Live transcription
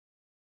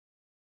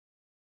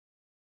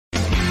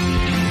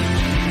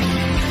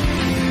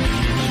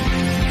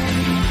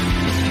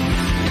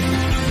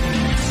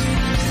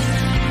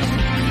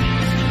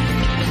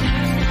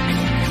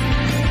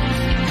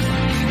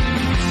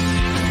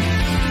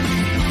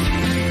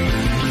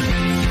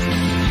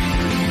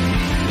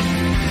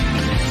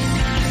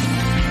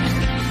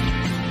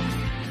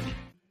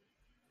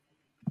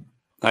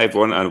Hi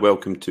everyone and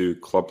welcome to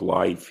Club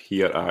Live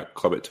here at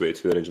Club at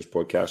 22 the Rangers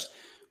podcast.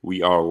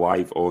 We are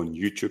live on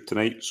YouTube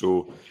tonight,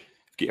 so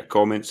get your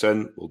comments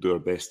in. We'll do our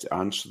best to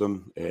answer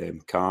them.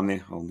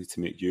 Carney, I'll need to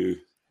make you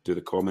do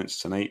the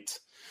comments tonight.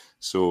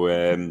 So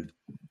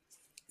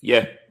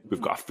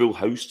we've got a full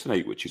house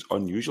tonight, which is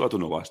unusual. I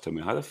don't know last time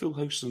we had a full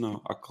house on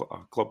a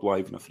Club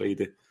Live on a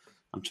Friday.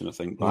 I'm trying to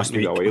think back,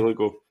 maybe a while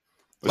ago.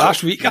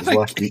 Last week,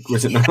 last week,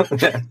 was it not? I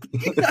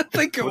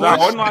think it was. Was that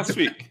on last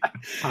week?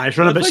 It's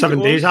run about 7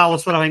 days,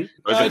 Alistair, I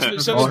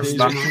think.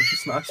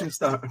 Smashing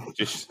start.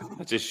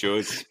 It just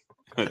shows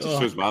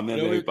my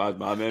memory, how bad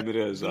my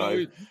memory is.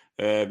 We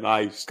can't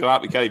even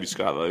scrap that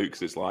out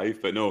because it's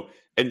live. But no,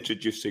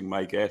 introducing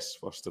my guests,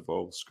 first of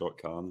all,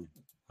 Scott Carney.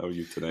 How are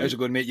you tonight? How's it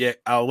going, mate? Yeah,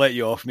 I'll let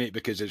you off, mate,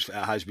 because it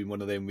has been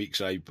one of them weeks.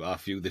 I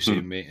feel the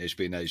same, mate. It's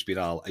been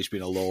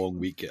a long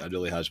week. It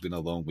really has been a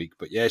long week.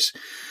 But yes,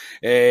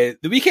 the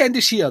weekend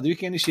is here.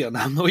 And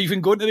I'm not even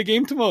going to the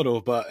game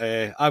tomorrow. But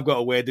I've got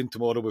a wedding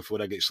tomorrow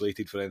before I get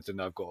slated for anything.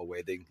 I've got a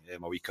wedding,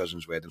 my wee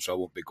cousin's wedding, so I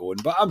won't be going.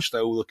 But I'm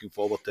still looking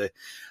forward to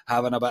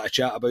having a bit of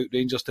chat about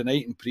Rangers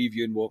tonight and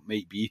previewing what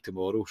might be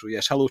tomorrow. So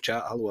yes, hello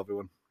chat, hello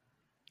everyone.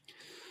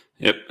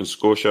 Yep, and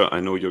Scotia, I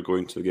know you're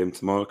going to the game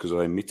tomorrow because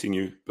I'm meeting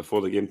you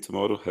before the game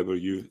tomorrow. How are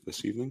you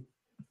this evening?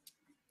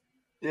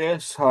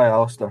 Yes, hi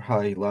Alistair,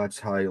 hi lads,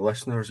 hi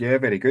listeners. Yeah,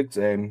 very good.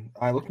 I'm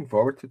looking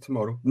forward to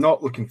tomorrow.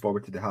 Not looking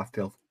forward to the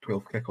 12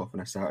 kickoff on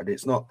a Saturday.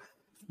 It's not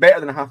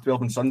better than a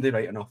 12 on Sunday,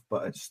 right enough,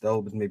 but it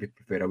still would maybe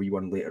prefer a wee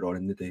one later on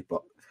in the day.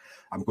 But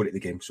I'm going to the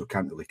game, so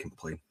can't really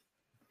complain.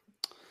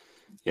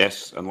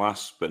 Yes, and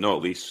last but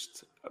not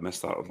least,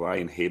 Mr.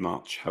 Ryan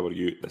Haymarch. How are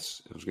you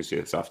this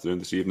afternoon,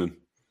 this evening?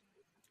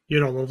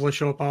 You're a lovely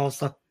shop,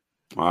 Alistair.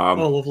 A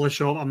lovely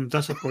shop. I'm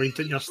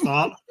disappointed in your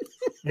start.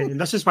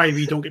 And this is why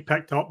we don't get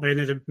picked up by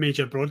any of the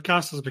major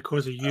broadcasters,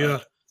 because of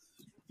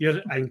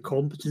your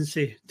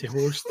incompetency to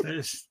host.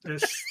 It's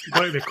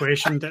going to be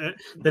questioned.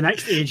 The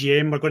next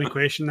AGM, we're going to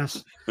question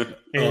this.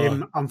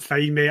 I'm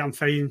fine, mate. I'm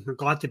fine. I'm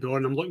glad to be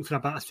on. I'm looking for a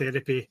bit of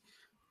therapy,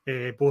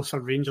 both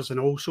for Rangers and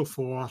also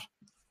for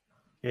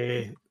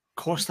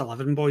cost of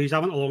living, boys. I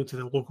went along to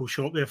the local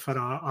shop there for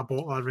a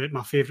bottle of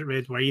my favourite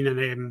red wine,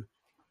 and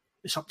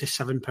it's up to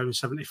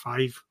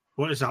 £7.75.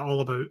 What is that all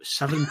about?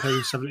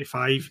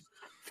 £7.75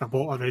 for a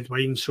bottle of red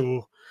wine. So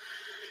going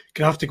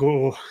to have to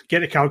go get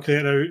the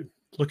calculator out,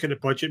 look at the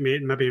budget, mate,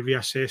 and maybe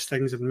reassess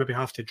things, and maybe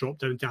have to drop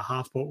down to a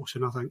half bottle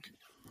soon, I think.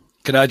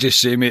 Can I just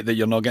say, mate, that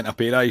you're not getting a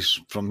pay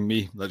rise from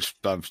me? That's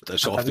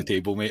off the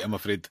table, mate, I'm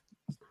afraid.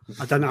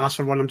 I didn't ask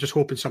for one. I'm just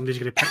hoping somebody's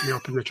going to pick me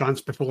up in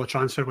before the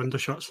transfer window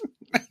shuts.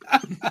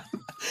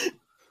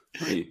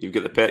 You've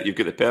got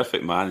the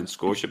perfect man in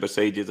Scotia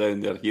beside you down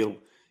there.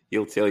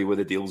 He'll tell you where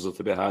the deals are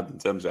to be had in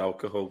terms of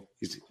alcohol.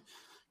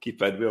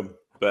 Keep in with him.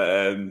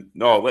 But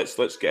no,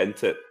 let's get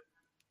into it.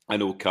 I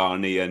know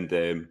Carney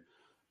and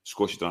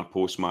Scotia done a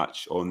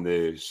post-match on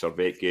the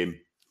Servette game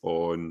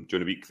during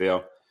the week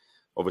there.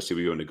 Obviously,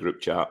 we were in a group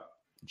chat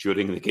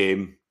during the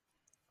game.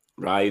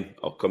 Ryan,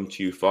 I'll come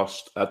to you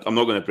first. I'm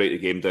not going to break the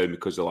game down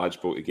because the lads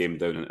broke the game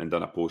down and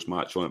done a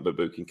post-match on it, but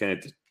we can kind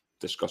of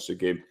discuss the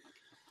game.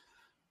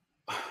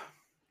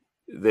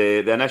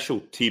 The initial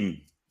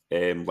team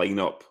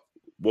lineup,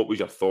 what was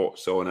your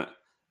thoughts on it,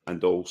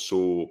 and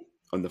also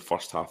on the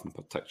first half in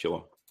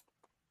particular?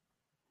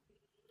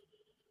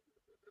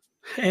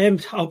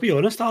 I'll be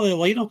honest, the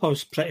lineup I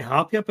was pretty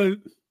happy about.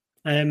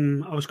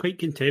 I was quite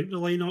content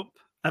with the lineup.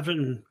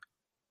 Everything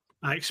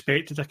I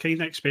expected. I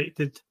kind of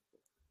expected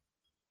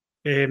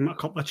a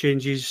couple of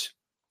changes.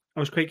 I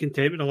was quite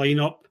content with the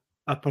lineup.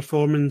 Our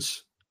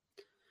performance,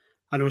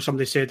 I know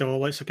somebody said,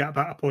 let's get a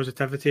bit of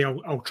positivity.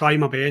 I'll try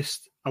my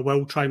best. I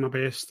will try my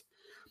best.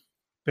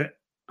 But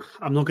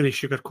I'm not going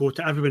to sugarcoat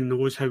it. Everyone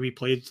knows how we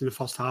played in the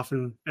first half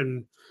and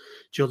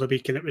during the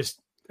week, and it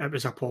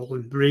was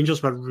appalling. The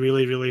Rangers were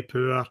really, really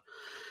poor.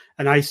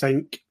 And I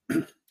think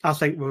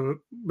we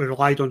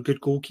relied on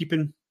good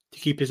goalkeeping to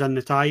keep us in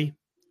the tie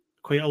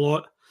quite a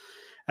lot.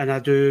 And I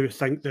do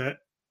think that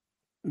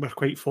we're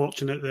quite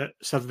fortunate that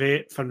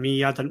Servette, for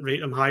me, I didn't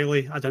rate them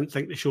highly. I didn't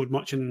think they showed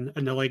much in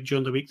the leg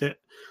during the week that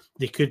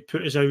they could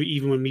put us out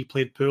even when we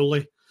played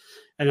poorly.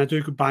 And I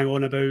do bang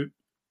on about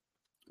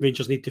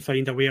Rangers need to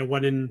find a way of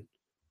winning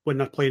when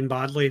they're playing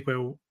badly.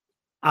 Well,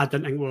 I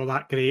didn't think we were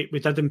that great. We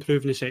did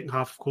improve in the second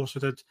half, of course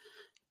we did,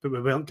 but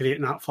we weren't great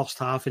in that first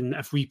half. And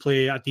if we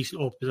play a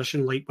decent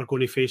opposition like we're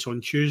going to face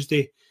on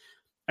Tuesday,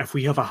 if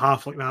we have a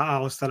half like that,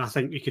 Alistair, I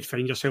think you could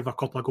find yourself a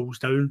couple of goals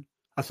down.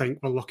 I think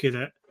we're lucky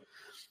that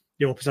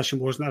the opposition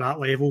wasn't at that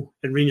level,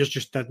 and Rangers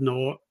just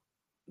didn't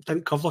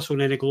cover us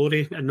on any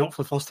glory, and not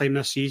for the first time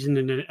this season.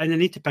 And they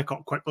need to pick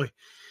up quickly.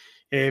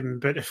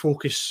 But the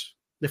focus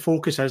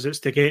is it's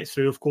to get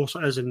through. Of course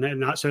it is, and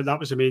that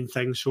was the main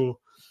thing. So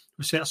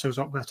we set ourselves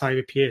up with a tie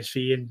with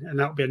PSV, and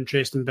that'll be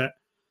interesting. But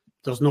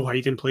there's no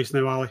hiding place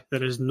now, Ali.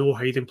 There is no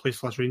hiding place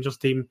for this Rangers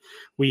team.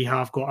 We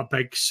have got a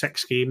big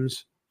 6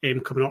 games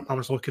coming up. I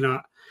was looking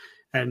at,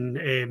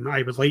 and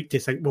I would like to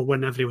think we'll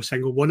win every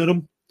single one of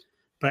them.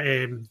 But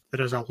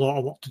there is a lot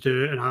of work to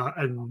do,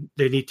 and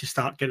they need to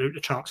start getting out the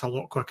traps a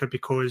lot quicker,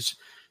 because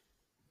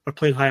we're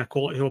playing higher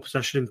quality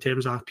opposition in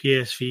terms of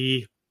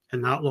PSV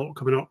and that lot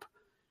coming up,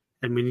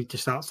 and we need to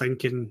start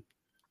thinking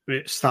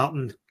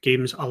starting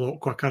games a lot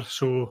quicker.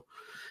 So,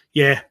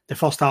 yeah, the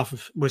first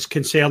half was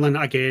concerning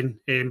again,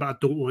 but I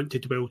don't want to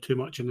dwell too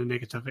much on the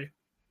negativity.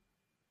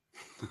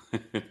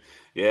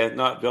 Yeah,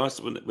 no, to be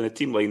honest, when the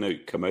team line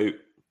out come out,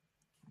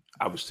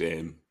 I was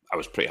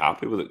pretty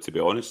happy with it, to be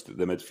honest.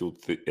 The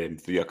midfield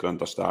three I could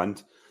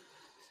understand.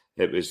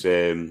 It was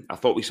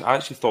I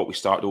actually thought we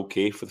started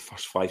okay for the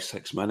first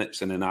 5-6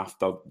 minutes, and then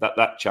after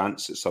that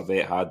chance that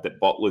Servette had, that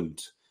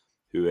Butland,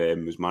 who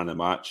was man of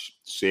the match,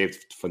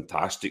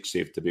 fantastic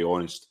save, to be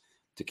honest,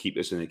 to keep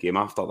us in the game.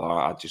 After that,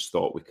 I just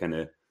thought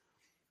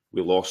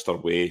we lost our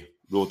way,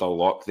 rode our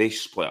luck. They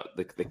split,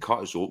 they cut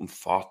us open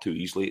far too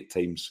easily at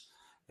times.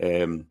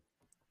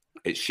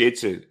 It's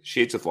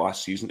shades of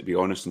last season, to be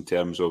honest, in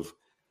terms of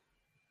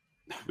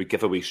we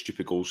give away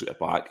stupid goals at the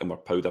back and we're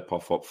powder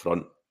puff up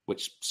front,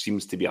 which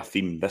seems to be a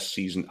theme this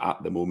season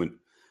at the moment.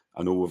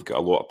 I know we've got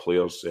a lot of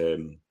players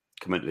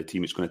come into the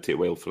team. It's going to take a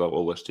while for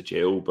all this to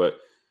gel, but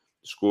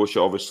Scotia,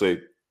 obviously,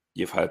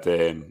 you've had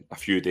a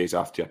few days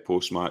after your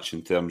post-match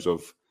in terms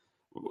of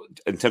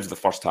the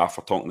first half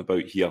we're talking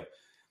about here.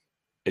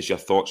 Has your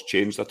thoughts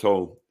changed at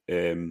all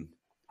in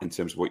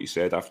terms of what you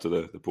said after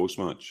the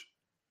post-match?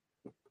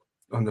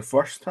 On the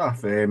first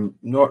half,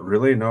 not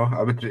really, no.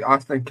 I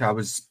think I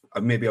was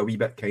maybe a wee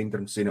bit kinder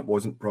in saying it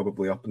wasn't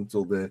probably up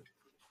until the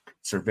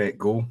Servette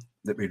goal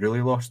that we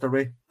really lost our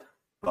way.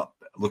 But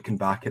looking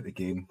back at the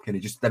game, kind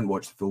of just didn't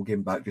watch the full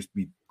game back, just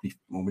brief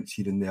moments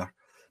here and there.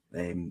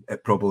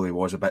 It probably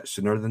was a bit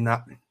sooner than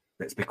that.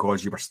 But it's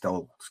because you were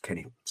still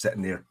kind of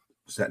sitting at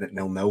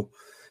 0-0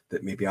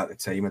 that maybe at the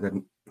time I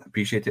didn't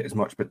appreciate it as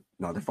much. But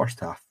no, the first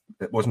half,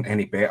 it wasn't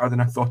any better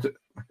than I thought it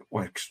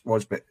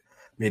was, but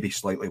maybe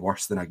slightly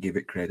worse than I gave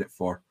it credit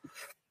for.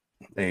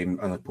 On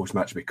the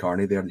post-match with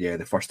Carney there, yeah,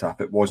 the first half,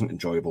 it wasn't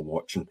enjoyable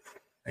watching.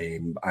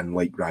 And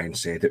like Ryan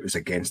said, it was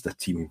against a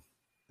team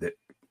that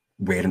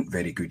weren't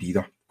very good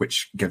either,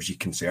 which gives you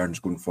concerns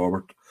going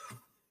forward.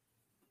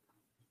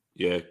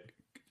 Yeah,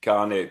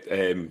 Carney,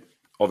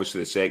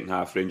 obviously the second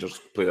half, Rangers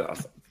played, I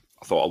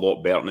thought, a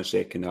lot better in the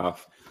second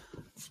half.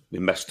 We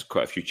missed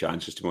quite a few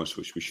chances, to be honest,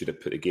 which we should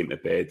have put the game to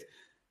bed.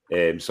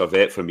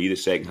 Servette, for me, the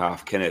second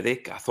half, I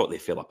thought they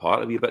fell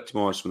apart a wee bit, to be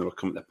honest, when they were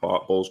coming to the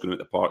park. Balls going out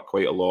the park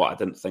quite a lot. I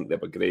didn't think they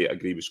were great. I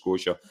agree with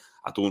Scotia.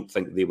 I don't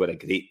think they were a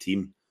great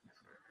team,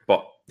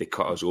 but they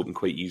cut us open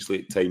quite easily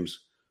at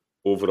times.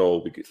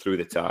 Overall, we get through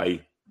the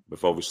tie.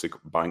 We've obviously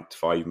banked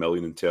 5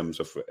 million in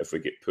terms of if we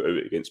get put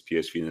out against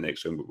PSV in the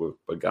next round,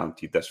 we're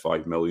guaranteed this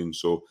 5 million.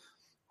 So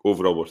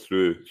overall, we're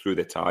through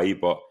the tie,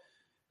 but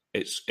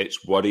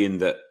it's worrying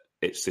that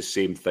it's the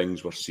same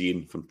things we're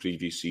seeing from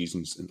previous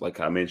seasons. And like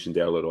I mentioned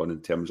earlier on,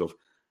 in terms of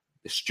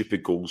the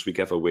stupid goals we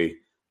give away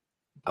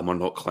and we're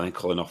not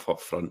clinical enough up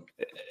front.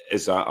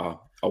 Is that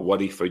a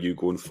worry for you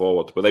going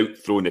forward without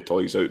throwing the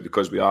toys out?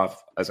 Because we have,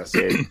 as I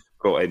said,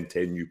 brought in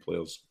 10 new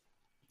players.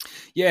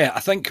 Yeah, I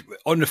think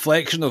on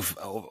reflection of,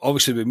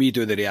 obviously when we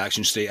do the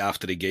reaction straight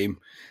after the game,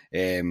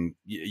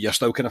 you're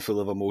still kind of full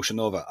of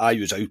emotion of it. I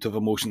was out of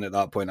emotion at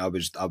that point. I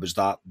was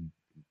that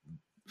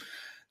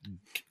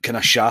kind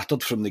of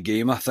shattered from the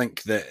game. I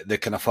think that the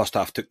kind of first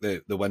half took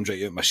the wind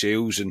right out of my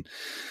sails, and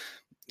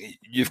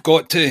you've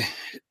got to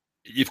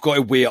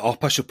weigh it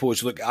up, I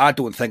suppose. Look, I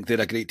don't think they're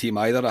a great team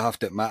either, I have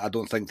to admit. I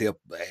don't think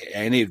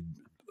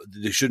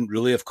they shouldn't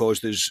really have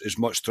caused as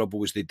much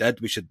trouble as they did.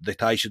 The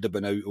tie should have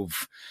been out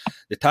of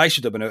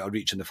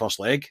reach in the first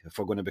leg, if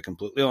we're going to be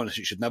completely honest.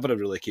 It should never have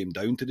really came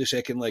down to the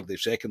second leg. The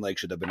second leg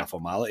should have been a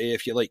formality,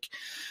 if you like.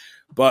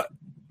 But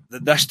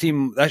this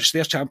team, that's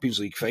their Champions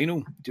League final.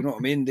 Do you know what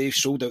I mean? They've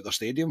sold out their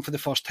stadium for the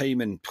first time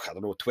in,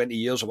 20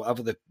 years or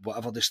whatever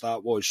the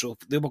start was. So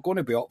they were going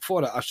to be up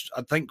for it.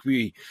 I think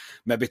we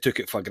maybe took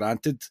it for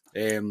granted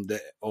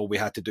that all we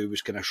had to do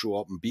was kind of show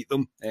up and beat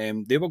them.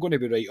 They were going to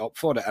be right up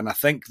for it, and I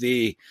think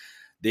they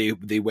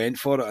went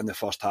for it in the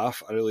first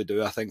half. I really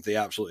do. I think they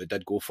absolutely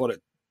did go for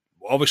it.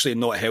 Obviously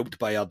not helped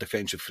by our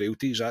defensive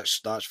frailties,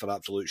 that's for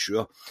absolute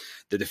sure.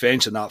 The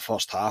defence in that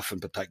first half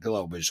in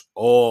particular was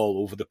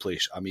all over the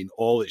place. I mean,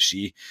 all at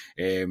sea.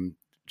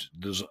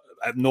 There's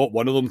not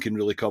one of them can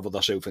really cover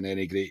themselves in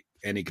any great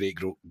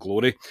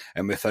glory.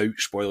 And without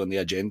spoiling the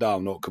agenda, I'll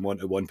not come on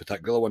to one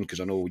particular one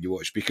because I know you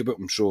want to speak about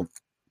them. So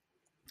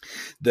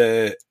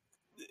the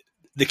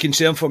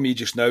concern for me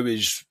just now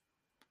is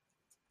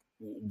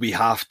we're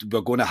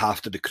going to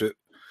have to recruit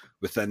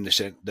within the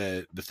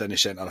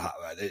centre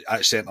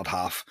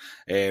half.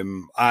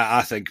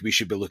 I think we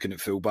should be looking at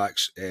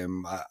fullbacks.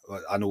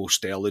 I know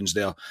Sterling's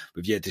there.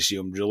 We've yet to see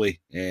him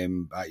really.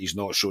 He's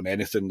not shown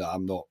anything that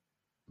I'm not.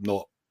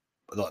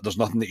 There's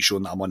nothing that's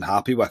shown that I'm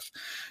unhappy with.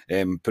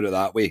 Put it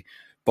that way.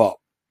 But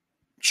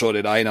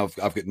sorry, Ryan, I've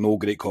got no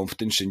great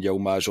confidence in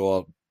Yilmaz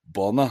or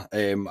Borna.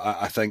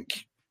 I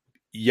think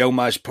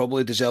Yilmaz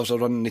probably deserves a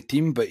run in the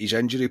team, but his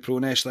injury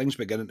proneness things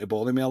beginning to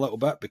bother me a little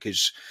bit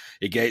because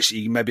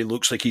he maybe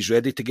looks like he's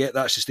ready to get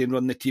that sustained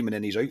run in the team, and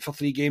then he's out for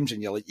 3 games,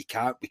 and you're like,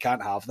 we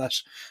can't have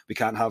this. We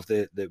can't have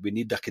we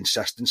need the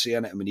consistency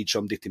in it, and we need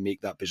somebody to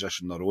make that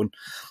position their own.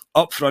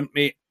 Up front,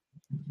 mate.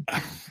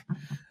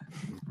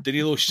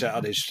 Danilo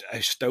Sitter is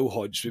still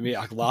haunts with me.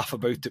 I laugh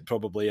about it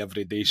probably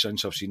every day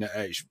since I've seen it.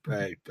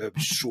 It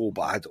was so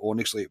bad.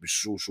 Honestly, it was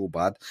so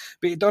bad.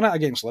 But he done it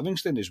against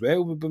Livingston as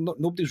well.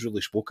 Nobody's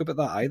really spoke about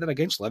that either.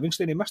 Against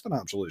Livingston, he missed an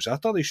absolute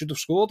sitter. He should have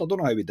scored. I don't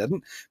know how he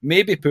didn't.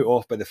 Maybe put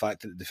off by the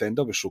fact that the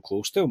defender was so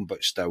close to him,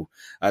 but still,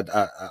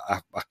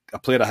 a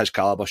player of his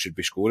calibre should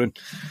be scoring.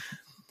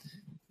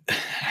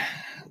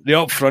 The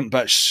up front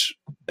bits,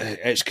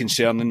 it's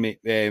concerning me.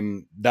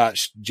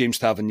 That's James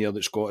Tavernier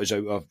that's got us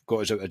out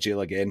of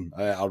jail again.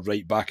 Our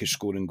right back is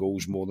scoring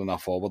goals more than our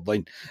forward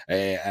line,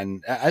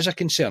 and it is a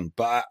concern.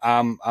 But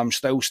I'm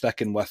still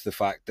sticking with the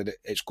fact that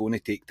it's going to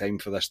take time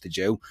for this to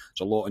gel.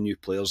 There's a lot of new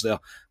players there.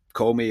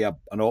 Call me an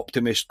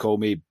optimist. Call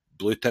me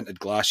blue tinted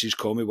glasses.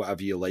 Call me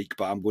whatever you like.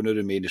 But I'm going to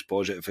remain as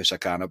positive as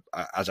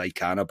I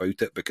can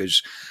about it,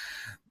 because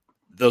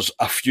there's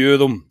a few of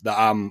them that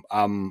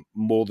I'm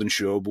more than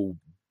sure will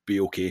be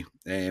okay.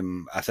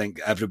 I think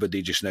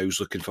everybody just now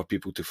is looking for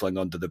people to fling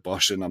under the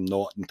bus, and I'm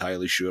not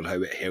entirely sure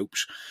how it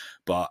helps,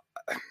 but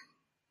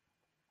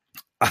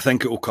I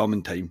think it will come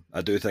in time.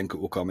 I do think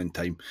it will come in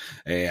time.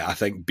 I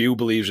think Beale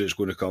believes it's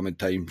going to come in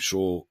time,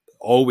 so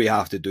all we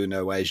have to do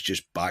now is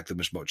just back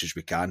them as much as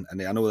we can,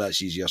 and I know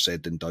that's easier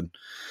said than done,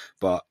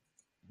 but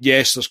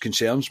yes, there's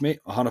concerns, mate.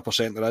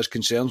 100% there is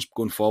concerns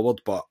going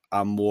forward, but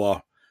I'm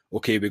more,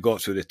 okay, we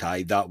got through the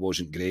tie, that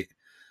wasn't great.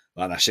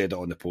 And I said it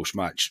on the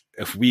post-match.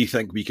 If we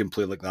think we can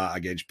play like that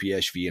against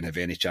PSV and have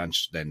any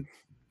chance, then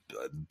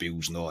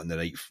Beale's he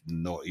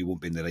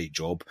won't be in the right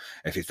job.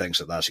 If he thinks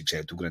that that's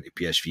acceptable going into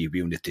PSV,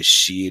 we'll need to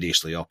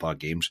seriously up our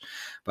games.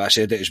 But I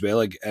said it as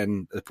well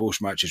in the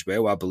post-match as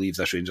well. I believe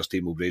this Rangers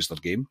team will raise their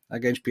game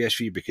against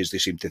PSV because they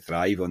seem to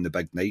thrive on the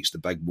big nights, the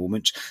big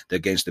moments,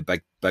 against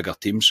the bigger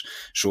teams.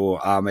 So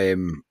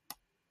I'm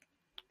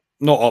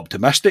not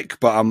optimistic,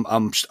 but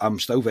I'm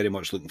still very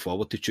much looking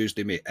forward to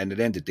Tuesday, mate. And at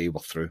the end of the day, we're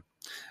through,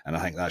 and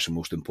I think that's the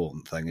most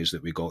important thing, is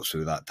that we got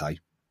through that tie.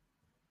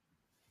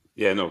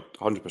 Yeah, no,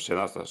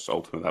 100%. That's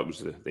ultimately, that was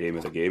the aim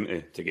of the game,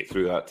 to get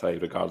through that tie,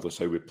 regardless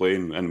how we play,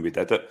 and we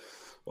did it.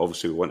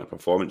 Obviously, we want a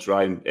performance.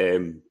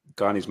 Ryan,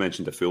 Garney's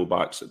mentioned the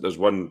fullbacks. There's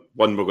one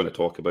we're going to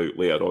talk about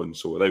later on.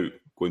 So without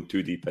going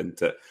too deep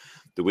into it,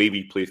 the way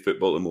we play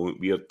football at the moment,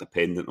 we are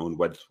dependent on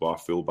width for our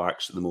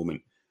fullbacks at the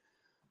moment.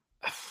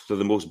 They're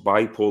the most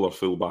bipolar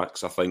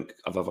fullbacks I think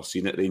I've ever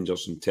seen at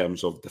Rangers in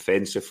terms of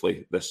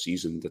defensively this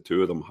season. The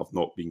two of them have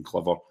not been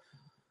clever,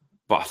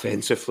 but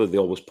offensively they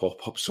always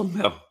pop up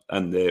somewhere.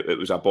 And it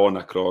was a born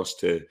across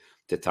to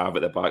Tav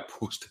at the back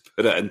post to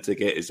put it in to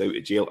get us out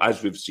of jail,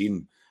 as we've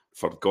seen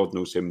for God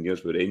knows how many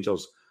years with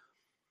Rangers.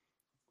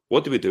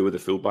 What do we do with the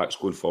fullbacks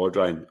going forward,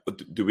 Ryan?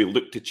 Do we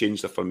look to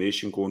change the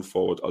formation going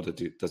forward, or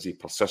does he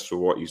persist with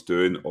what he's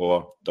doing,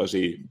 or does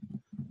he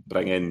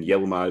bring in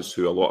Yilmaz,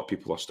 who a lot of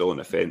people are still on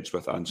the fence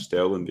with, and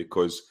Sterling?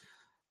 Because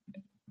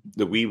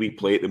the way we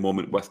play at the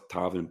moment with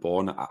Tav and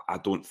Born, I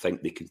don't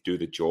think they can do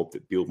the job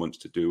that Beale wants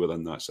to do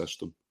within that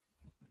system.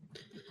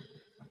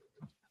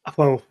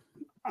 Well,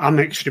 I'm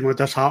extremely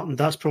disheartened.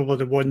 That's probably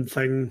the one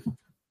thing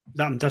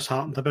that I'm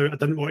disheartened about. I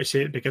didn't want to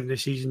say it at the beginning of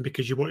the season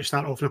because you want to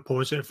start off in a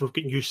positive. We've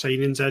got new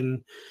signings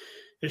in.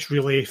 It's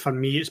really, for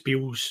me, it's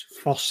Beale's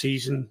first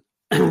season.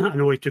 I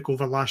know he took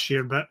over last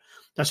year, but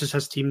this is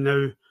his team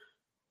now.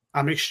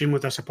 I'm extremely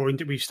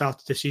disappointed we've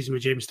started the season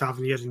with James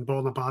Tavernier and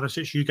Borna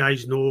Barisic. You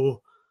guys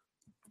know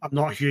I'm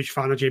not a huge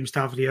fan of James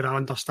Tavernier. I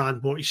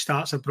understand what his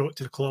stats have brought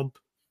to the club,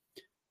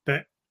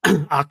 but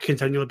I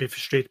continually be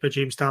frustrated with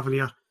James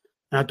Tavernier.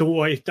 And I don't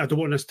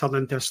want this to turn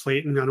into a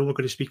slating. I know we're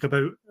going to speak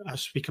about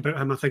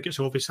him. I think it's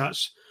obvious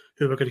that's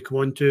who we're going to come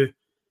on to.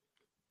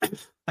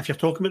 If you're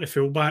talking about the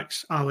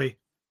fullbacks, Ali,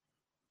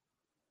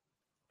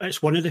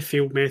 it's one of the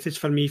failed methods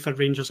for me for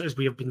Rangers, is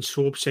we have been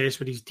so obsessed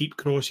with these deep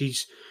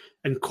crosses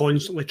and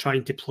constantly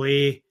trying to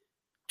play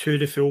to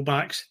the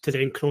fullbacks to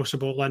then cross the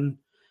ball in.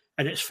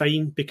 And it's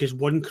fine because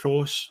one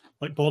cross,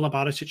 like Borna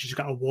Barisic has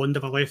got a wand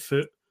of a left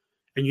foot,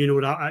 and you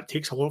know that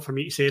takes a lot for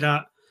me to say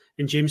that.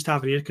 And James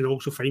Tavernier can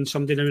also find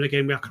somebody now and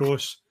again with a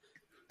cross.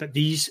 But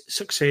these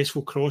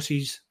successful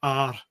crosses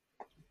are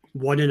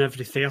 1 in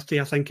every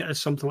 30, I think it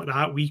is, something like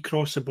that. We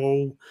cross the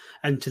ball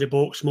into the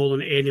box more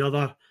than any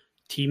other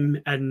team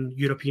in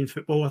European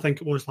football. I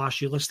think it was last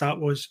year. The stat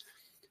was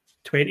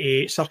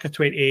circa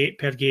 28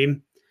 per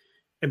game,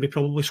 and we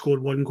probably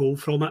scored 1 goal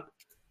from it.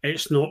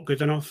 It's not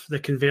good enough. The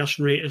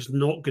conversion rate is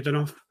not good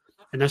enough.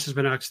 And this is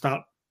when I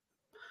start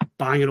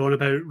banging on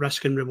about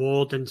risk and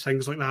reward and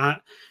things like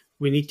that.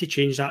 We need to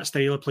change that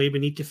style of play. We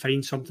need to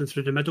find something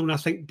through the middle. And I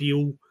think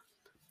Beale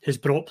has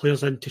brought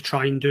players in to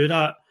try and do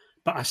that.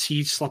 But I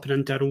see slipping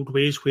into our old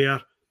ways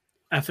where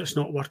if it's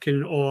not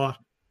working or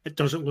it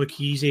doesn't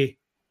look easy,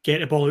 get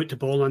the ball out to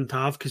Ball and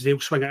Tav, because they'll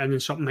swing it in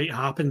and something might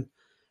happen.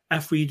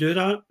 If we do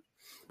that,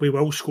 we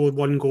will score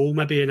 1 goal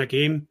maybe in a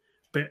game.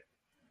 But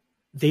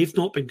they've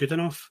not been good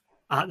enough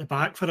at the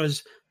back for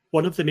us.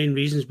 One of the main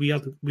reasons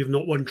we've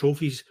not won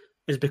trophies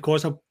is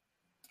because of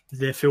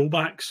the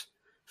fullbacks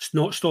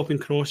not stopping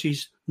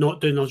crosses, not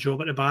doing their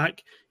job at the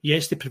back.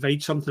 Yes, they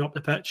provide something up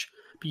the pitch,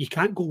 but you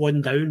can't go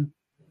one down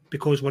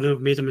because one of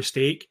them made a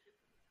mistake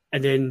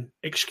and then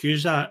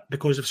excuse that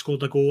because they've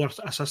scored a goal or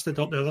assisted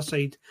up the other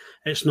side.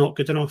 It's not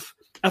good enough.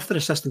 If they're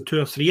assisting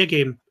 2 or 3 a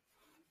game,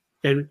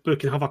 then we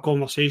can have a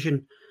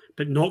conversation,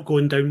 but not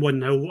going down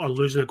 1-0 or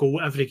losing a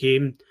goal every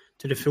game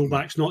to the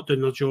fullbacks not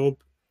doing their job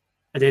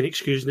and then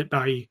excusing it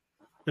by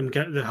them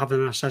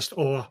having an assist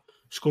or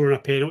scoring a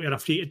penalty or a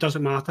free. It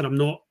doesn't matter. I'm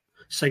not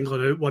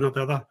singling out one or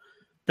the other.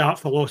 That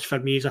philosophy for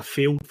me is a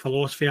failed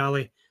philosophy,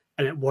 Ali,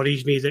 and it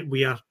worries me that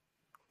we are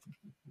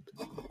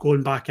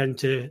going back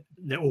into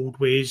the old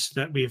ways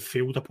that we've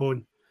failed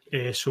upon.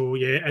 So,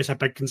 yeah, it's a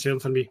big concern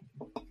for me.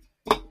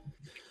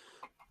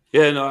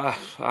 Yeah, no,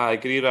 I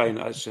agree, Ryan.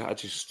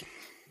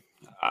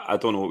 I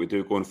don't know what we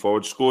do going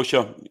forward.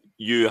 Scotia,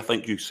 I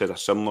think you said a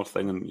similar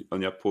thing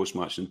on your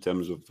post-match in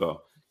terms of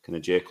kind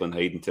of Jekyll and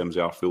Hyde in terms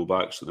of our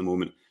fullbacks at the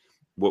moment.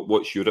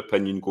 What's your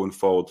opinion going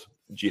forward?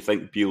 Do you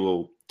think Beale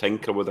will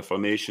tinker with the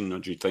formation, or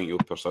do you think he'll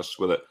persist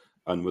with it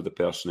and with the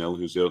personnel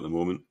who's there at the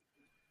moment?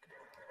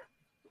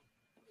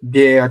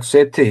 Yeah, I'd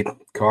said to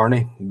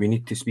Carney, we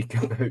need to speak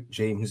about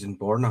James and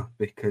Borna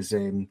because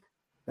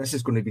this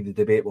is going to be the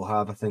debate we'll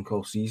have, I think,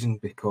 all season.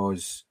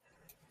 Because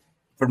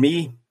for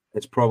me,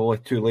 it's probably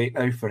too late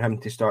now for him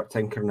to start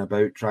tinkering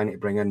about trying to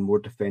bring in more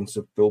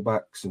defensive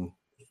fullbacks and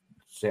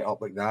set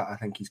up like that. I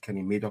think he's kind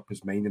of made up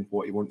his mind on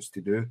what he wants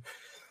to do.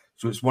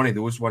 So it's one of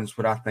those ones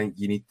where I think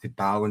you need to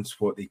balance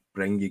what they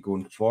bring you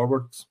going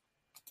forward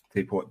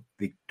to what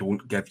they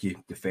don't give you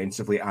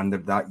defensively, and they're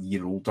that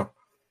year older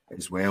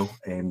as well.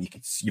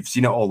 You've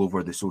seen it all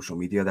over the social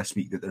media this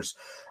week that there's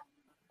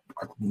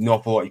an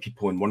awful lot of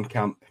people in one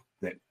camp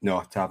that,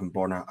 no, Tav and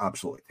Borna are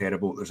absolutely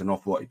terrible. There's an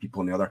awful lot of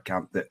people in the other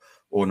camp that,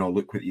 oh no,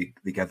 look what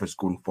they give us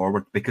going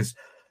forward. Because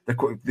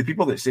the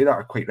people that say that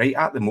are quite right.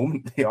 At the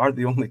moment, they are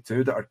the only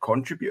two that are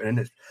contributing.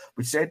 And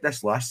we said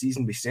this last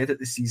season, we said it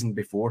the season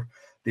before.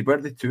 They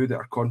were the two that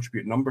are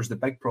contributing numbers. The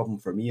big problem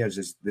for me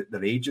is that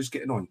their age is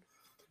getting on.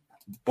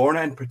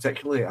 Borna in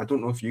particular, I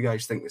don't know if you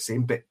guys think the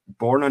same, but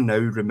Borna now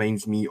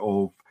reminds me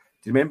of,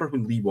 do you remember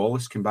when Lee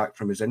Wallace came back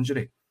from his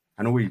injury?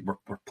 I know we're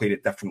playing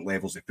at different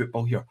levels of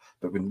football here,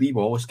 but when Lee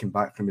Wallace came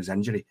back from his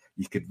injury,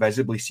 you could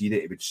visibly see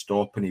that he would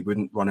stop and he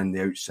wouldn't run on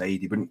the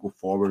outside, he wouldn't go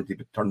forward, he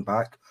would turn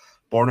back.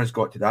 Borna's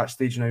got to that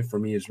stage now for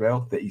me as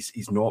well, that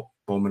he's not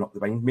bombing up the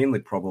wing, mainly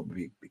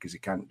probably because he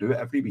can't do it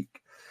every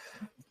week.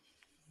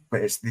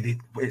 But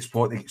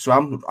so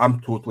I'm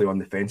totally on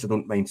the fence. I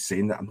don't mind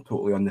saying that I'm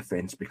totally on the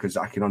fence because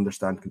I can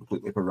understand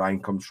completely where Ryan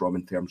comes from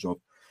in terms of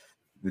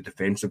the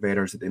defensive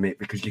errors that they make,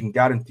 because you can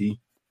guarantee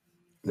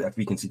that if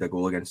we concede a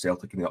goal against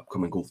Celtic in the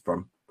upcoming Old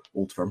Firm,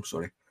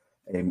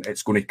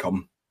 it's going to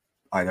come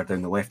either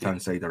down the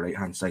left-hand side or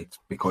right-hand side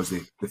because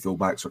the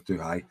full-backs are too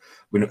high.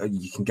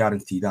 You can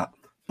guarantee that.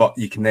 But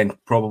you can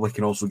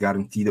also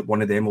guarantee that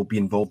one of them will be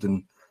involved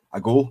in a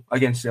goal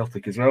against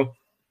Celtic as well.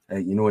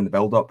 In the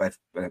build-up,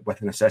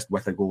 with an assist,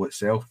 with a goal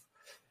itself.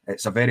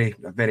 It's a very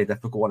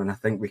difficult one, and I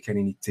think we kind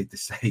of need to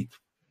decide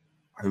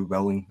how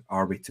willing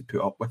are we to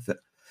put up with it.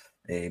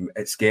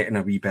 It's getting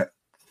a wee bit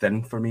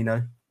thin for me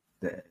now.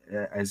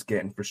 It is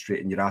getting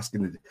frustrating. You're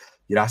asking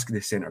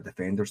the centre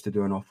defenders to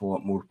do an awful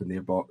lot more when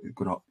they're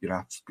going up. You're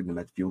asking the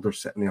midfielders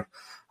sitting there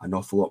an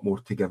awful lot more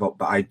to give up.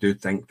 But I do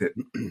think that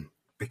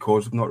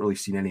because we've not really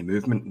seen any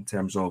movement in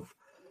terms of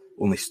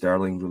only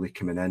Sterling really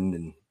coming in,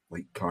 and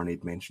like Carney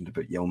mentioned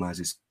about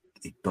Yilmaz,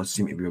 he does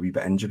seem to be a wee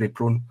bit injury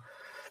prone.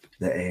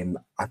 That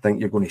I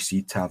think you're going to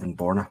see Tav and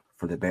Borna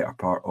for the better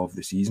part of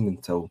the season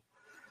until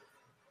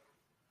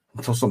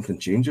something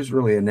changes,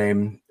 really.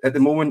 And at the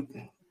moment,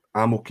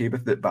 I'm okay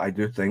with it, but I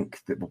do think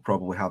that we'll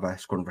probably have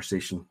this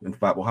conversation. In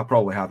fact, we'll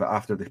probably have it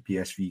after the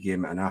PSV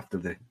game and after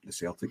the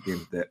Celtic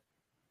game, that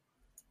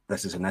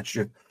this is an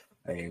issue.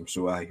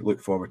 So I look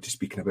forward to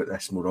speaking about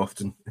this more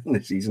often in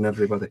the season,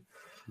 everybody.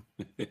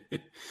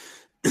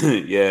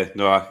 Yeah,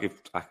 no,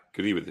 I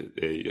agree with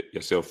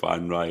yourself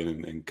and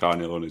Ryan and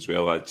Carnell on as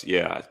well. I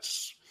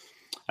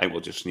think we'll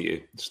just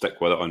need to stick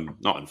with it.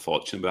 Not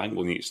unfortunate, but I think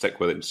we'll need to stick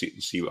with it and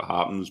see what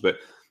happens. But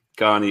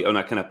Carney, on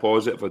a kind of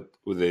positive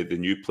with the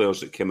new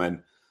players that came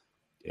in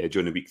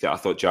during the week, that I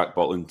thought Jack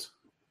Butland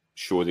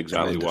showed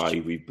exactly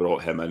why we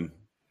brought him in.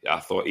 I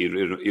thought he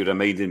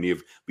reminded me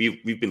of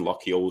we've been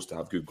lucky always to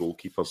have good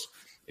goalkeepers.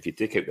 If you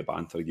take out the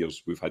banter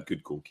years, we've had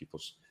good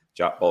goalkeepers.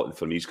 Jack Butland,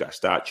 for me, he's got a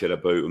stature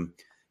about him.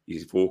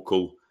 He's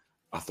vocal.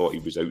 I thought he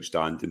was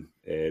outstanding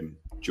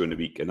during the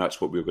week, and that's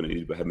what we're going to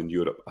need with him in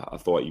Europe. I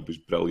thought he was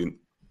brilliant.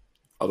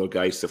 Other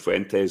guys,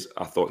 Cifuentes,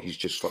 I thought he's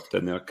just slipped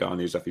in there,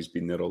 Carney, as if he's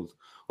been there all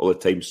the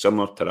time,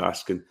 similar to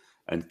Raskin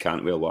and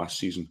Cantwell last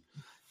season.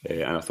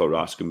 And I thought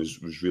Raskin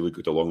was really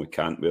good along with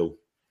Cantwell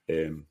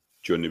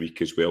during the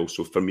week as well.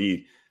 So for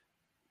me,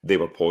 they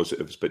were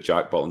positives, but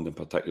Jack Butland in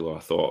particular, I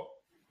thought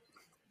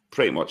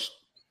pretty much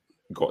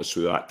got us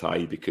through that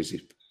tie because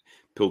he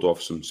pulled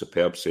off some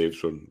superb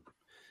saves when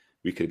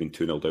we could have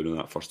been 2-0 down in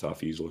that first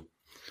half easily.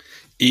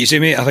 Easy,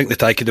 mate. I think the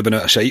tie could have been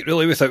out of sight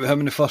really without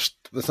him in the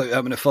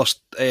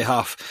first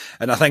half.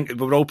 And I think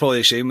we're all probably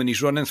the same when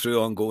he's running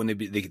through on goal and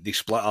they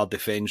split our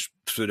defence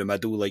through the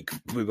middle like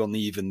we weren't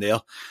even there.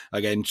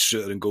 Again,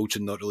 Souttar and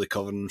Goldson not really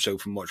covering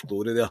himself in much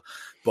glory there.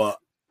 But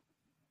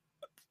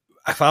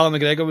if Alan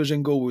McGregor was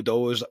in goal, we'd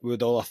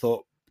all have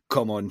thought,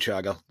 come on,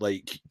 Shagger,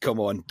 like, come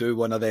on, do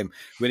one of them.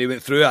 When he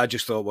went through, I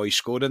just thought, well, he's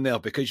scored in there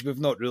because we've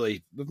not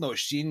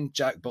seen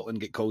Jack Butland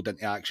get called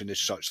into action as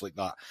such like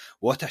that.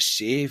 What a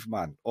save,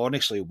 man.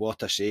 Honestly,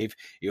 what a save.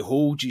 He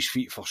holds his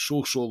feet for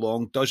so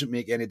long, doesn't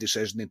make any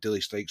decision until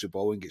he strikes the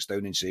ball and gets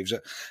down and saves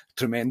it.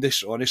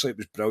 Tremendous. Honestly, it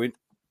was brilliant.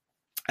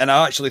 And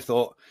I actually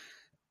thought,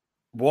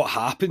 what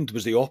happened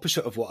was the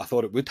opposite of what I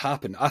thought it would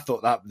happen. I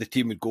thought that the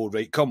team would go,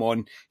 right, come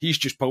on, he's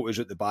just pulled us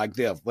out the bag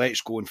there.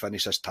 Let's go and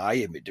finish this tie.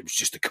 And it was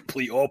just the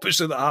complete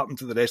opposite that happened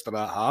to the rest of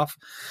that half.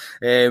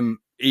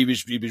 He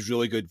was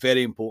really good,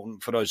 very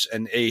important for us,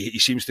 and he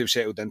seems to have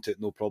settled into it,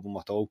 no problem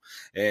at all.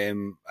 I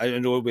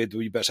know we had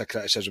wee bits of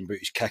criticism about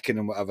his kicking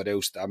and whatever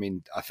else. I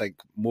mean, I think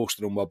most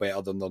of them were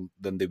better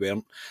than they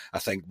weren't. I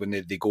think when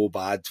they go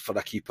bad for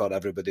a keeper,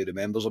 everybody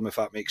remembers them, if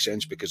that makes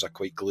sense, because they're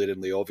quite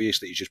glaringly obvious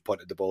that he's just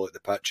punted the ball at the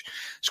pitch.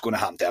 It's going to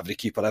happen to every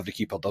keeper. Every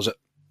keeper does it.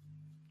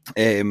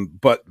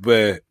 But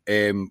with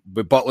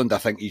Butland, I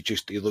think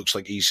he looks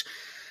like he's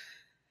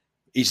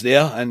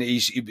there, and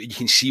you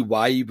can see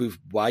why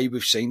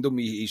we've signed him.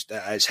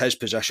 It's his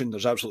position.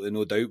 There's absolutely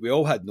no doubt. We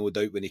all had no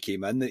doubt when he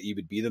came in that he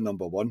would be the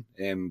number one,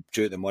 due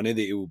to the money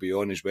that he will be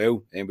on as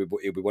well, and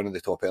he'll be one of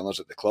the top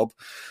earners at the club.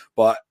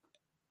 But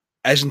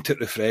isn't it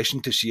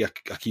refreshing to see a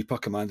keeper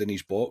commanding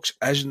his box?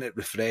 Isn't it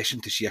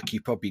refreshing to see a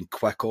keeper being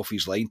quick off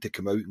his line to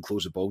come out and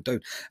close the ball down?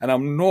 And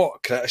I'm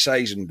not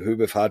criticising who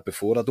we've had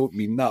before. I don't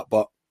mean that,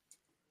 but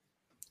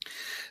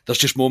there's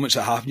just moments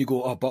that happen. You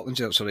go, oh, Butland's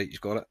there, it's all right, he's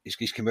got it.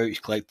 He's come out, he's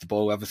collected the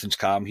ball, everything's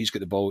calm, he's got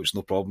the ball, it's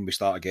no problem. We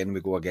start again and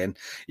we go again.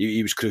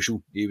 He was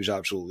crucial. He was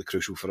absolutely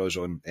crucial for us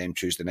on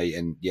Tuesday night,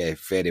 and yeah,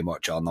 very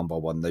much our number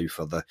one now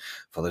for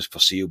this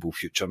foreseeable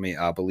future, mate,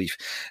 I believe.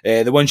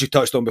 The ones you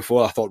touched on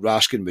before, I thought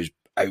Raskin was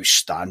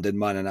outstanding,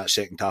 man, in that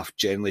second half.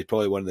 Generally,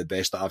 probably one of the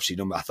best that I've seen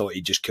him. I thought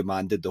he just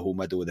commanded the whole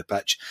middle of the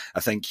pitch.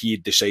 I think he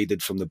had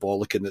decided from the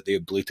bollocking that they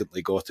had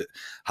blatantly got at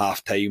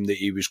half time that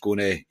he was going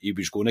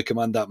to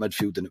command that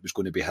midfield, and it was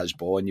going to be his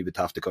ball, and you would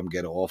have to come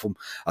get it off him.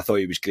 I thought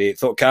he was great.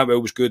 Thought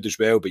Campbell was good as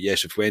well, but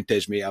yes, if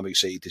Fuentes, mate, I'm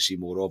excited to see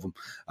more of him.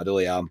 I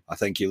really am. I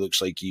think he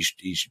looks like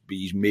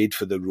he's made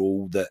for the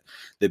role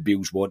that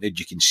Beale's wanted.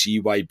 You can see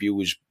why Beale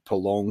was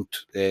prolonged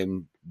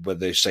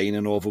with the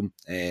signing of him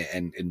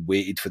and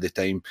waited for the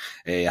time.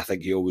 I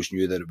think he always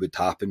knew that it would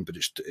happen, but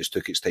it's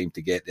took its time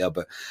to get there.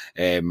 But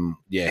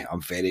yeah,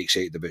 I'm very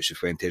excited about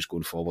Cifuentes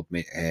going forward,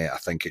 mate. I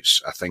think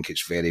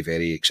it's very,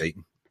 very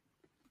exciting.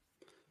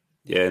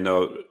 Yeah,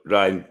 no,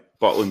 Ryan,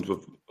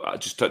 Butland,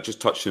 just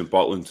touching on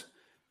Butland,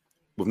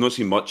 we've not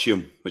seen much of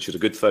him, which is a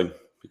good thing,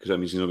 because that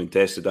means he's not been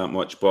tested that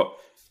much. But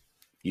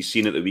you've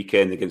seen at the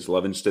weekend against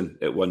Livingston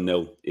at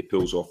 1-0, he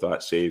pulls off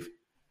that save.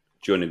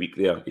 During the week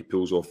there, he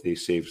pulls off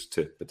these saves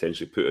to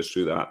potentially put us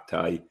through that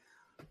tie.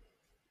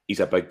 He's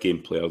a big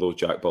game player, though,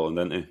 Jack Butland,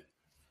 isn't he?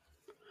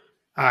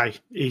 Aye,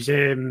 he's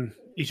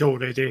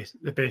already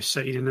the best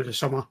signing of the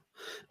summer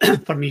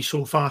for me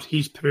so far.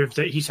 He's proved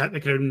that he's hit the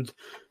ground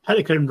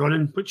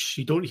running, which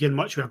you don't hear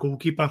much with a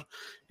goalkeeper.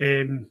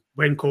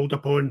 When called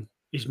upon,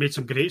 he's made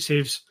some great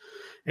saves,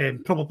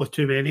 probably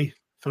too many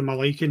for my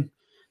liking.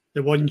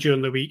 The one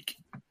during the week,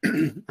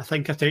 I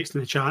think I texted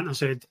in the chat and I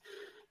said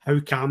how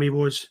calm he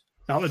was.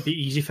 That would be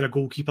easy for a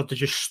goalkeeper to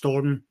just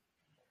storm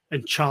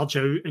and charge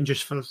out and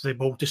just for the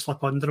ball to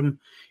slip under him.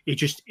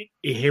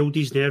 He held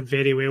his nerve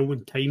very well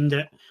and timed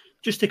it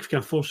just to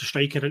kind of force the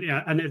striker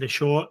into the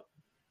shot.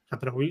 A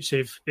brilliant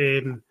save.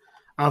 I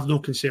have no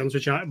concerns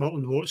with Jack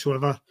Butland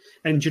whatsoever.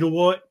 And do you know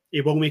what? He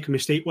will make a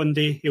mistake one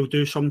day. He'll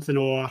do something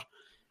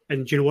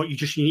and do you know what?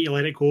 You need to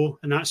let it go.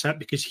 And that's it,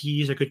 because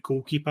he is a good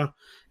goalkeeper.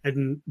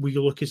 And we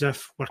look as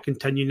if we're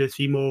continuing the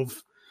theme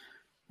of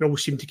we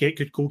always seem to get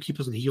good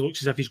goalkeepers, and he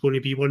looks as if he's going to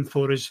be one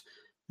for us.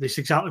 That's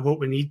exactly what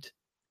we need.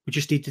 We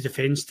just need the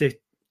defence to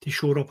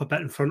shore up a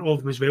bit in front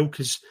of him as well,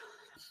 because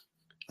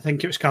I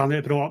think it was Carney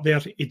that brought up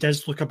there. He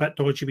does look a bit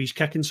dodgy with his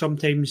kicking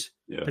sometimes.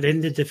 Yeah. But then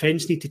the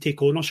defence need to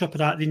take ownership of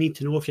that. They need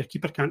to know if your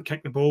keeper can't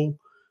kick the ball,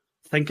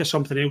 think of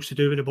something else to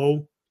do with the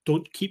ball.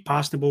 Don't keep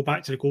passing the ball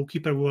back to the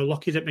goalkeeper. We were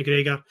lucky that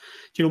McGregor,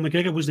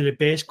 McGregor wasn't the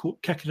best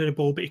kicker of the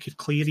ball, but he could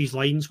clear his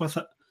lines with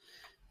it.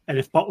 And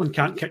if Butland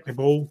can't kick the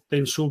ball,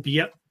 then so be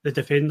it. The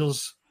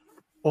defenders,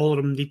 all of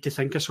them, need to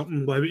think of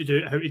something how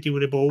to deal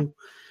with the ball.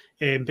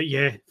 But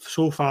yeah,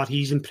 so far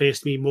he's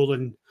impressed me more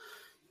than,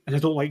 and I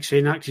don't like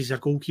saying that because he's a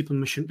goalkeeper and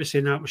we shouldn't be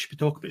saying that. We should be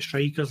talking about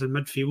strikers and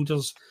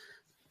midfielders.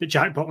 But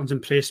Jack Butland's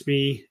impressed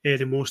me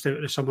the most out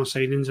of the summer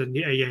signings, and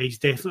yeah, he's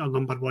definitely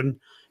number one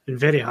and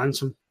very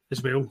handsome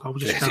as well. I'll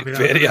just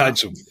very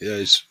handsome.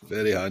 Yes,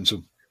 very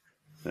handsome.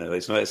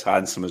 It's not as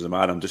handsome as the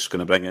man I'm just going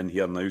to bring in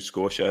here now,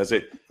 Scotia, is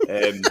it?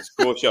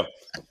 Scotia,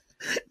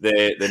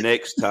 the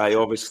next tie,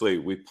 obviously,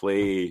 we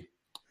play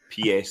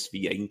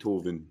PSV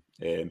Eindhoven,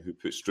 who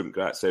put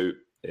Strumpgratz out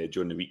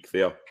during the week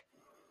there.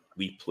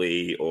 we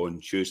play on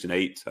Tuesday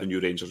night. I knew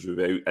Rangers would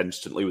be out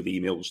instantly with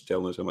emails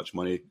telling us how much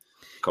money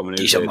coming out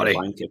of the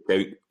bank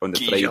account on the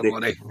Friday.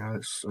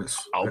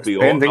 I'll be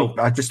pending.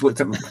 I just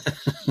looked at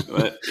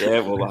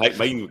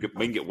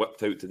mine get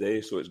whipped out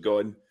today, so it's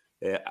gone.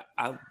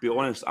 I'll be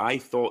honest, I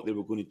thought they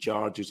were going to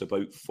charge us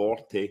about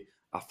 40.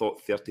 I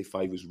thought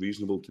 35 was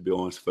reasonable, to be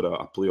honest, for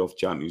a playoff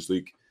Champions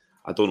League.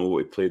 I don't know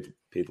what we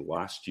paid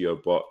last year,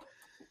 but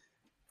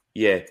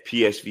yeah,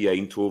 PSV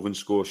Eindhoven,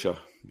 Scotia.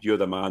 You're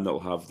the man that'll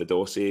have the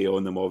dossier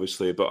on them,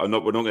 obviously, but we're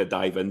not going to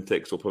dive into it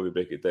because we'll probably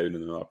break it down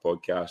in another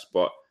podcast.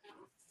 But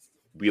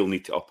we'll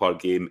need to up our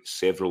game at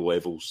several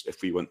levels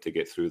if we want to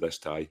get through this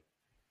tie.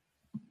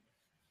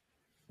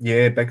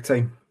 Yeah, big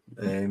time.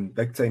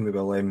 Big time. We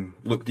will.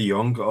 Luuk de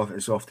Jong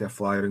is off to a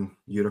flyer in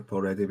Europe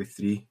already with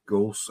 3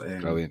 goals.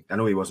 Brilliant. I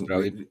know he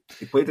wasn't.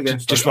 He played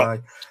against just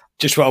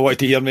what I wanted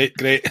to hear, mate.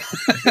 Great.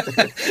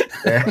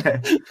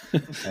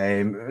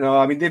 No,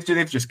 I mean they've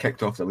just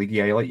kicked off the league.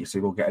 Yeah, like you say,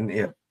 we'll get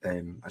into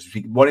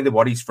it. One of the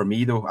worries for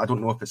me, though, I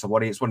don't know if it's a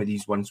worry. It's one of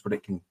these ones where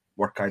it can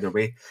work either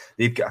way.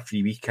 They've got a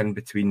free week in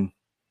between.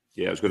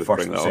 Yeah, I was going the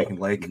first and second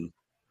leg,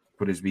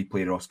 whereas we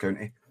play Ross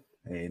County.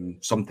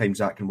 Sometimes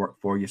that can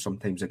work for you,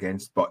 sometimes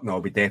against. But no,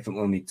 we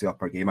definitely need to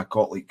up our game. I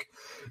caught like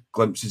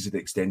glimpses of the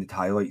extended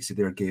highlights of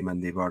their game,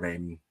 and they were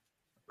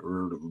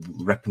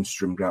ripping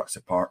Sturmgratz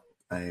apart.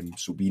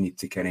 So we need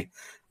to kind of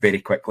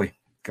very quickly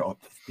get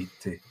up to speed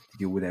to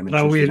deal with them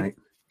on Tuesday night.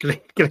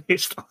 Great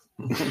stuff.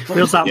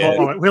 Where's that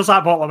bottle? Where's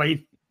that bottle of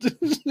wine?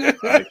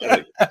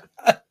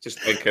 Just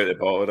drink out the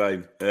bottle,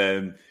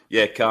 Ryan.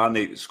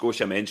 Carney,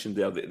 Scotia mentioned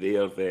there that they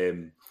have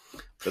the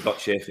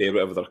Dutch FA,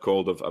 whatever they're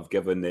called, have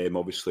given them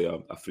obviously a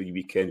free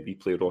weekend. We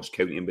play Ross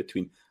County in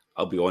between.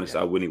 I'll be honest,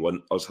 I wouldn't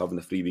want us having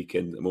a free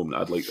weekend at the moment.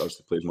 I'd like us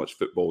to play as much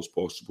football as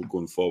possible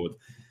going forward.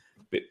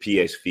 But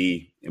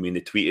PSV, I mean,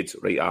 they tweeted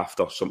right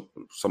after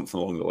something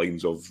along the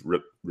lines of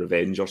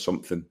revenge or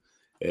something.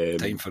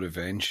 Time for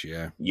revenge,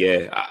 yeah.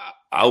 Yeah,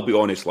 I'll be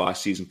honest,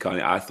 last season,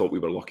 I thought we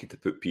were lucky to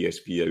put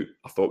PSV out.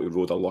 I thought we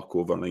rode a luck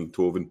over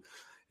Eindhoven.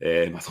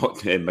 I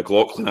thought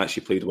McLaughlin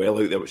actually played well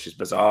out there, which is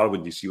bizarre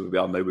when you see where we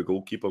are now with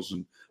goalkeepers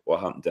and what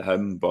happened to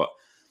him. But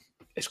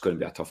it's going to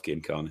be a tough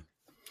game, Carney.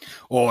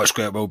 Oh,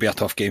 it will be a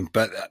tough game.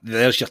 But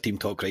there's your team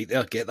talk right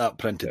there. Get that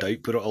printed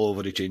out, put it all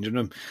over the changing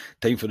room.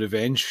 Time for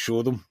revenge.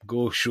 Show them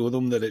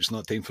that it's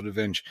not time for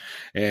revenge.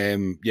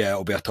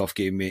 It'll be a tough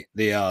game, mate.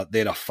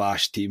 They're a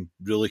fast team,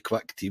 really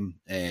quick team.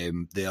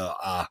 They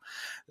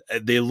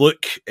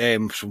look,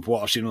 from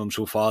what I've seen of them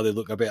so far, they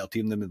look a better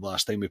team than the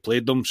last time we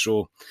played them.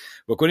 So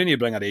we're going to need to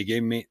bring our A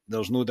game, mate.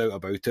 There's no doubt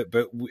about it.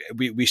 But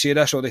we say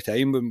this all the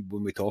time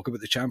when we talk about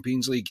the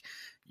Champions League.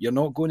 You're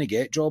not going to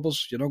get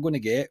jobbers. You're not going to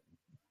get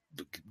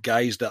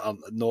guys that are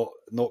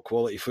not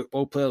quality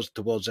football players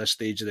towards this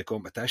stage of the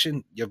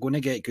competition. You're going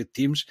to get good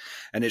teams,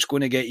 and it's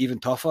going to get even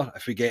tougher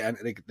if we get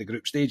into the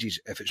group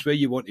stages. If it's where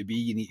you want to be,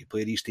 you need to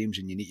play these teams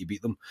and you need to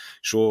beat them.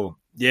 So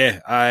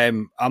yeah,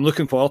 I'm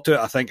looking forward to it.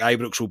 I think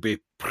Ibrox will be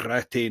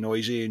pretty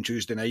noisy on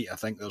Tuesday night. I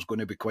think there's going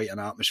to be quite an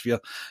atmosphere,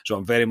 so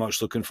I'm very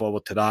much looking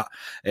forward to that,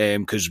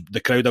 because the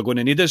crowd are going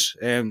to need us,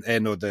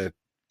 the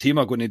team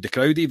are going to need the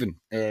crowd even.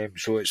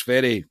 So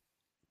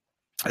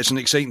it's an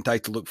exciting tie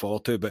to look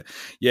forward to. But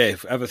yeah,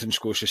 if everything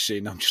Scotia's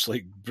saying, I'm just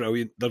like,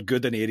 brilliant. They're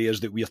good in areas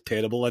that we're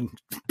terrible in.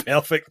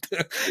 Perfect.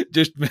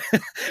 Just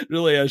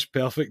really is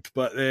perfect.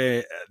 But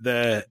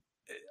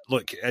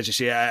look, as I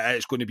say,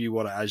 it's going to be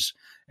what it is.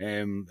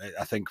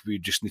 I think we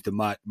just need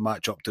to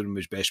match up to them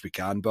as best we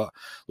can. But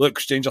look,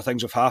 stranger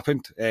things have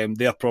happened.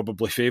 They're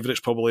probably favourites,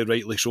 probably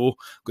rightly so,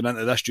 going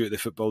into this due to the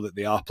football that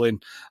they are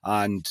playing.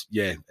 And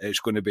yeah, it's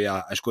going to be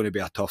a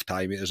tough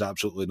time. There's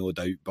absolutely no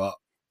doubt. But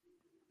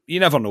you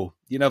never know.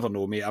 You never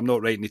know, mate. I'm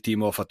not writing the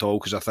team off at all,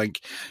 because I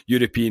think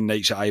European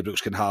nights at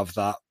Ibrox can have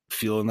that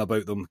feeling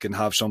about them, can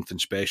have something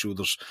special.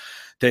 There's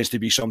tends to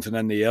be something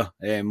in the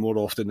air more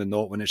often than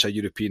not when it's a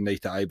European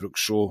night at Ibrox.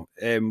 So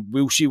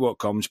we'll see what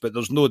comes, but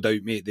there's no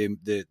doubt, mate,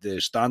 the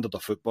standard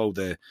of football,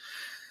 the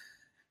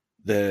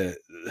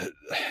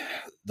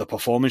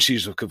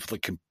performances,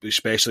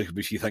 especially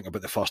if you think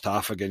about the first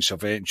half against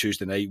Servette on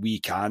Tuesday night, we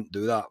can't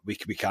do that. We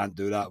can't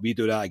do that. We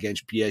do that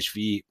against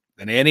PSV.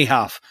 In any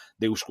half,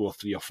 they'll score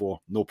 3 or 4,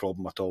 no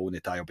problem at all, and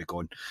the tie will be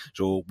gone.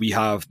 So we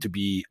have to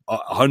be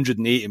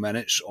 180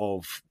 minutes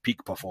of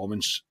peak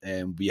performance,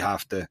 and we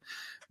have to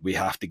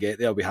get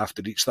there. We have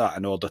to reach that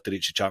in order to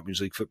reach the Champions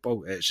League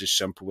football. It's as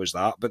simple as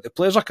that. But the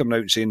players are coming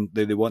out and saying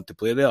they want to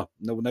play there.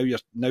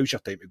 Now's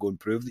your time to go and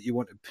prove that you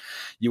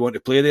want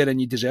to play there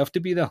and you deserve to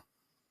be there.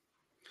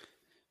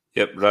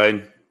 Yep,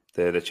 Ryan.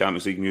 The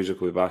Champions League music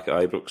will be back at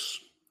Ibrox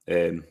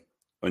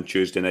on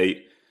Tuesday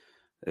night.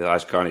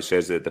 As Carney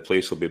says, that the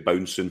place will be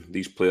bouncing.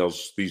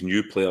 These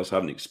new players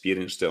haven't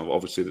experienced it.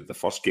 Obviously, the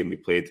first game we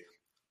played,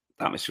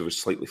 the atmosphere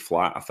was slightly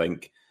flat. I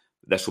think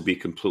this will be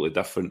completely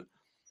different.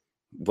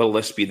 Will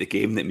this be the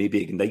game that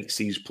maybe ignites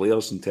these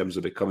players in terms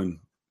of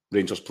becoming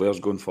Rangers players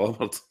going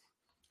forward?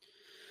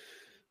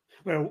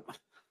 Well,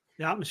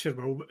 the atmosphere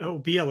it'll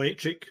be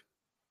electric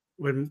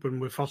when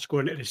we first go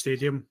into the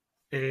stadium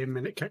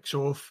and it kicks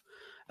off.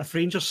 If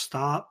Rangers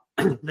start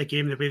the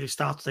game the way they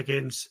started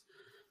against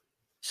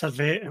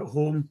Servette at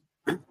home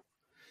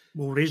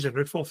will raise the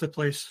roof off the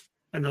place.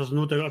 And there's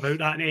no doubt about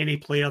that. And any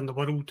player in the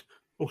world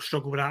will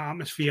struggle with that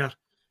atmosphere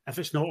if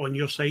it's not on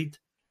your side.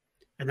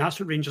 And that's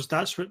what Rangers,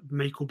 that's what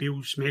Michael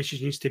Beale's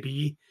message needs to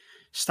be.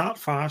 Start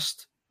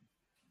fast,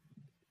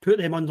 put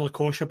them under the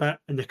cosh a bit,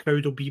 and the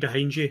crowd will be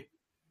behind you.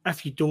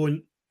 If you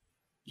don't,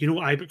 you know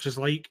what Ibrox is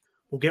like.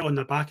 We'll get on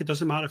their back. It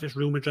doesn't matter if it's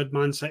Real Madrid,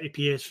 Man City,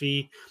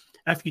 PSV.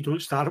 If you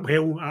don't start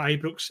well at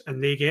Ibrox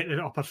and they get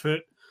the upper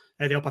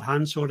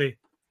hand,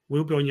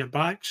 we'll be on your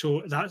back.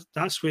 So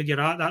that's where you're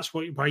at. That's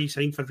why you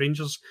signed for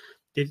Rangers.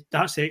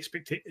 That's the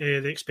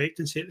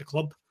expectancy at the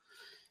club.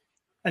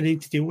 I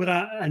need to deal with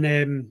that.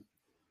 And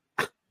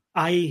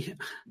I'm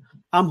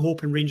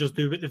hoping Rangers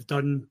do what they've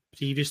done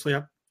previously.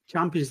 A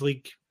Champions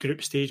League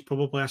group stage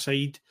probably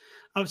aside.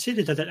 I would say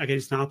they did it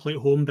against Napoli at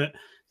home, but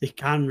they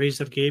can raise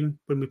their game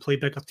when we play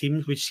bigger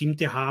teams. We seem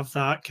to have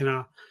that kind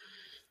of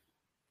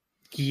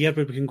gear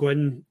where we can go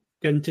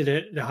into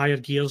the higher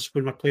gears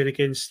when we're playing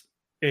against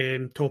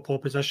top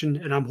opposition,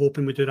 and I'm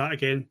hoping we do that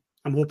again.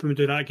 I'm hoping we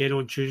do that again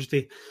on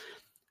Tuesday.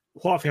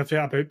 What I've heard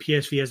about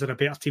PSV is they're a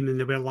better team than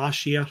they were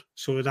last year,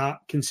 so that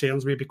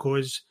concerns me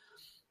because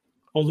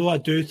although I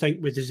do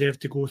think we deserve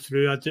to go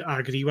through, I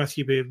agree with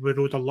you, we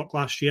rode our luck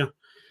last year.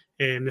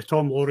 The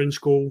Tom Lawrence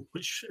goal,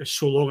 which is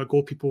so long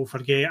ago, people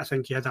forget. I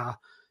think he had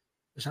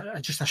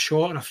just a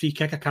shot or a free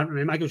kick. I can't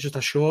remember. I think it was just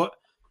a shot,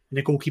 and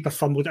the goalkeeper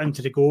fumbled it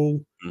into the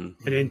goal.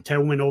 Mm-hmm. And then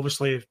Tillman robbed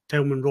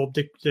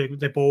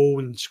the ball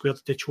and squared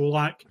it to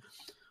Cholak.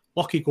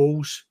 Lucky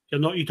goals. You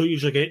don't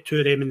usually get two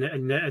of them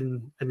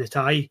in the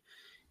tie.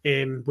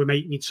 We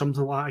might need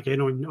something like that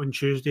again on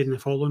Tuesday in the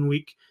following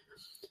week.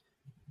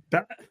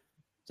 But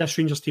this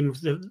Rangers team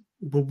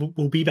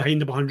will be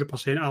behind them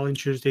 100% Alan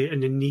Tuesday,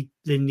 and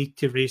they need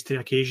to raise to the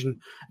occasion.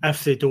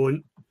 If they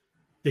don't,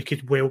 they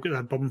could well get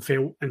their bum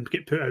felt and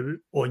get put out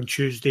on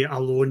Tuesday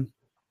alone.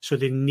 So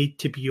they need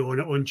to be on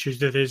it on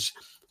Tuesday. There is,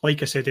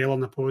 like I said earlier in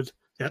the pod,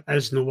 there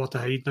is nowhere to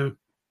hide now.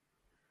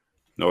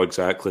 No,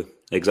 exactly.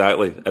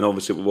 And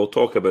obviously we'll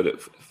talk about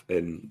it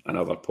in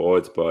another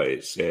pod, but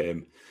it's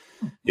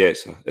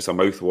it's a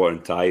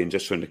mouth-watering tie and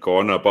just around the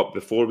corner. But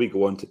before we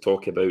go on to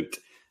talk about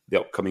the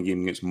upcoming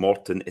game against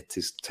Morton, it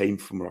is time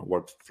for a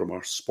word from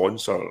our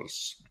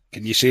sponsors.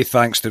 Can you say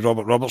thanks to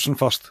Robert Robertson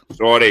first?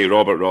 Sorry,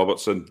 Robert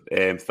Robertson.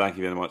 Thank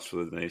you very much for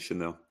the donation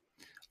there.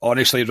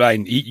 Honestly,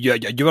 Ryan,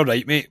 you were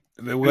right, mate.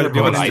 We were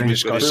right.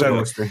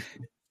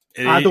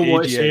 I don't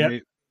want to say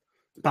it,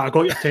 but I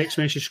got your text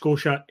message,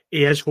 Scotia.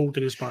 He is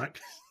holding his back.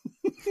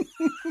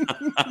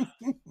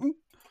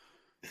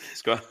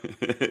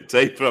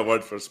 Time for a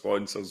word for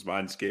sponsors,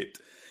 Manscaped.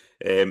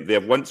 They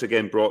have once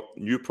again brought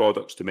new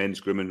products to men's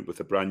grooming with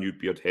a brand new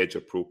Beard Hedger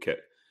Pro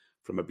Kit.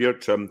 From a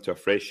beard trim to a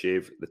fresh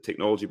shave, the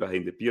technology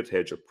behind the Beard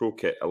Hedger Pro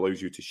Kit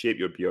allows you to shape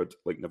your beard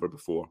like never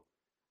before.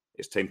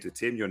 It's time to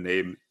tame your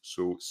name,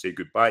 so say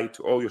goodbye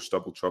to all your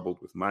stubble trouble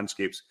with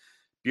Manscaped's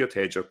Beard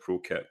Hedger Pro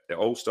Kit. It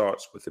all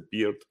starts with the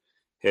Beard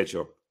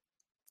Hedger.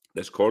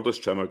 This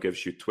cordless trimmer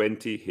gives you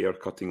 20 hair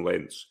cutting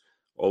lengths,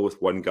 all with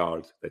one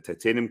guard. The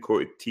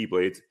titanium-coated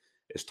T-blade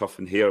is tough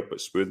in hair but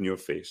smooth in your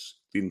face,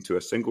 leading to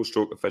a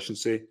single-stroke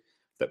efficiency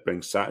that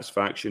brings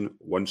satisfaction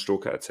one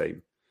stroke at a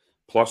time.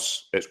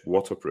 Plus, it's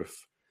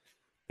waterproof.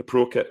 The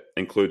Pro Kit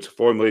includes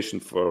formulation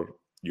for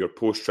your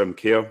post-trim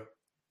care.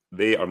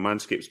 They are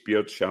Manscaped's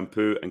beard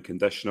shampoo and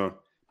conditioner,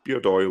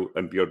 beard oil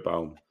and beard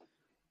balm.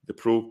 The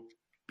Pro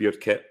Beard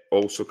Kit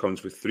also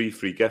comes with 3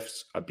 free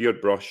gifts: a beard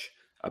brush,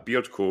 a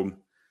beard comb,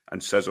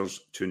 and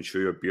scissors to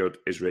ensure your beard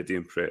is ready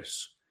and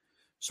press.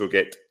 So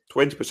get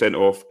 20%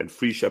 off and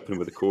free shipping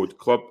with the code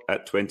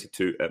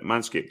CLUB@22 at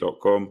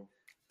manscaped.com.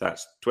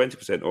 That's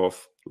 20%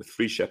 off with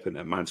free shipping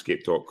at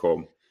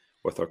manscaped.com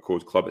with our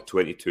code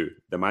CLUB@22.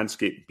 The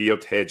Manscaped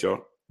Beard Hedger,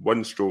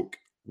 one stroke,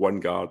 one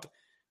guard,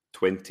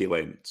 20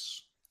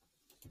 lengths.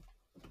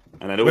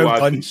 And I know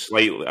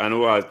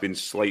I've been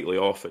slightly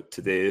off it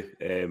today,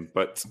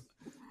 but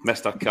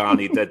Mr.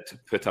 Carney did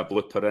put a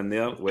blooper in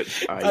there,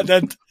 which I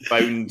found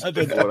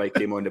before I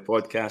came on the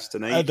podcast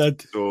tonight. I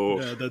did.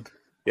 So, yeah, I did.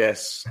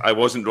 Yes, I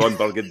wasn't Ron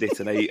Burgundy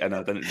tonight, and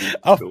I didn't read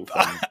the full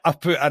thing. I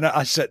put in it,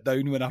 I sit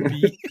down when I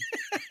pee.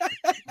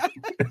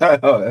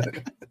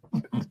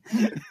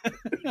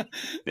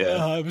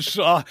 Yeah, I was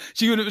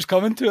see when it was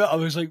coming to it, I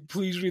was like,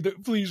 please read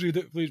it, please.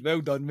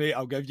 Well done, mate.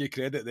 I'll give you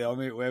credit there,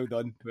 mate. Well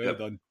done.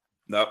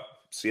 No,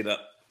 seen it.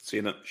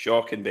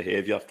 Shocking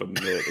behaviour from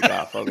the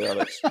gaffer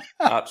there. It's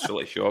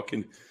absolutely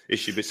shocking. He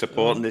should be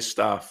supporting his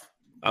staff.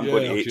 I'm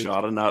going to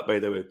HR on that, by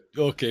the way.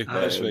 Okay,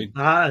 that's fine.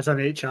 That is an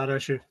HR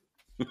issue.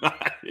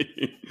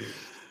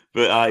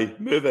 But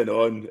moving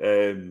on.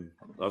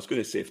 I was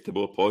going to say to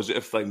more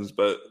positive things,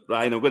 but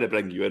Ryan, I'm going to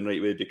bring you in right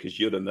away because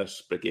you're in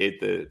this brigade,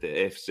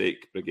 the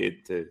F-sake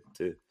brigade to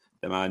the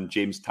man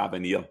James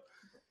Tavernier.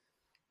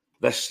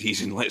 This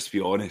season, let's be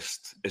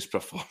honest, his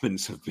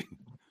performance have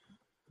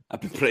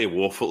been pretty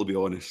woeful, to be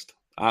honest.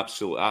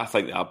 Absolutely, I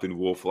think they've been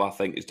woeful. I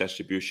think his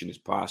distribution, his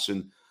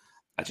passing,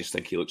 I just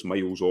think he looks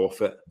miles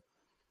off it.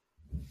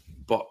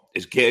 But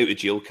his get out of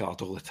jail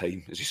card all the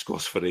time as he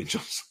scores for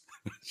Rangers.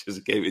 which is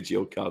a game of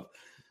jail card.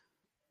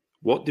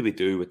 What do we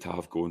do with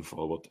Tav going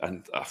forward?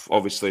 And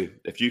obviously,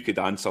 if you could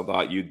answer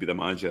that, you'd be the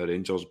manager of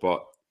Rangers,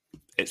 but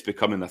it's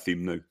becoming a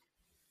theme now.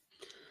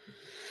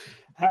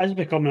 It is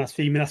becoming a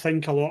theme, and I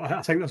think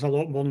there's a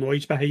lot more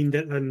noise behind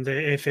it than the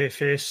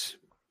FFS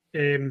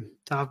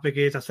Tav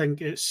Brigade. I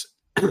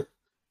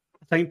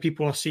think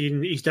people are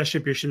seeing his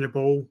distribution of the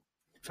ball.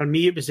 For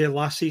me, it was there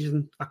last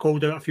season. I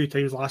called out a few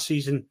times last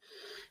season.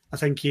 I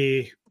think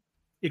he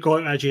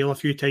got out of jail a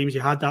few times. He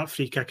had that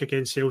free kick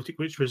against Celtic,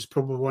 which was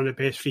probably one of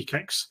the best free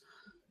kicks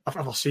I've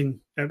ever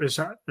seen. It was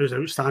an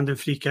outstanding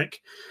free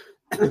kick.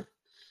 But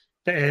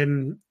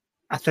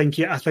I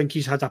think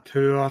he's had a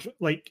poor,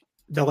 like,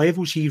 the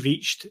levels he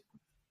reached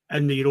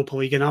in the Europa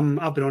League, and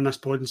I've been on this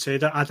pod and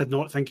said it, I did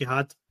not think he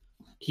had.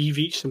 He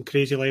reached some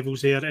crazy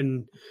levels there,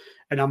 and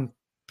I'm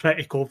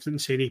pretty confident in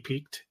saying he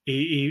peaked.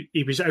 He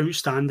was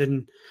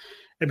outstanding.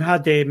 And we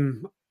had, I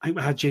think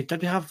we had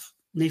did we have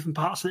Nathan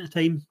Patterson at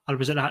the time? Or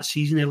was it that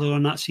season, earlier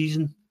on that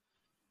season?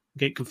 I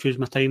get confused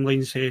with my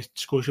timelines,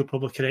 Scotia will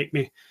probably correct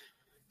me.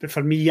 But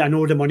for me, I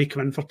know the money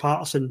came in for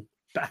Patterson,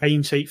 but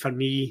hindsight for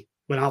me,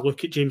 when I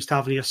look at James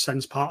Tavernier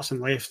since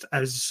Patterson left,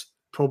 is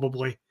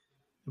probably,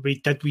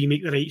 did we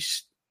make the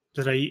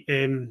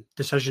right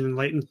decision in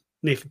letting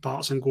Nathan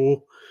Patterson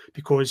go?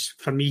 Because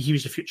for me, he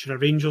was the future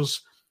of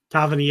Rangers.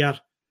 Tavernier,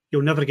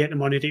 you'll never get the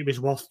money that he was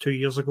worth 2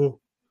 years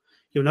ago.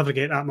 You'll never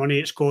get that money.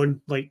 It's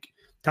gone. Like,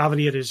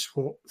 Tavernier is,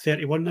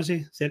 31, is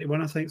he?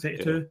 31, I think,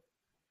 32.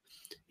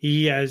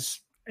 Yeah.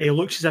 He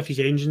looks as if his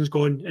engine's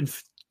gone. And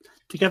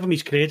to give him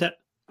his credit,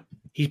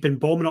 he's been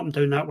bombing up and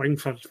down that wing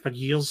for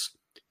years,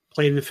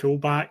 playing the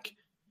full-back.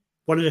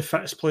 One of the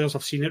fittest players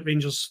I've seen at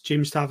Rangers,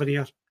 James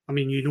Tavernier. I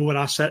mean, you know where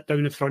I sit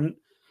down the front.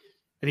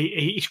 And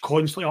he's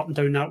constantly up and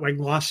down that wing.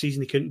 Last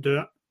season, he couldn't do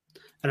it.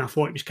 And I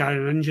thought he was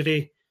carrying an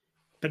injury.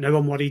 But now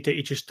I'm worried that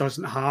he just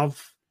doesn't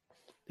have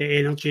the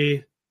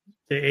energy,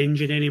 the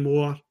engine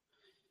anymore.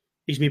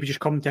 He's maybe just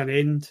come to an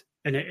end.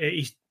 And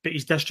but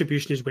his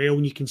distribution as well,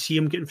 and you can see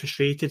him getting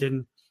frustrated.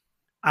 And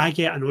I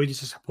get annoyed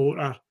as a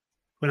supporter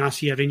when I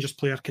see a Rangers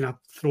player kind of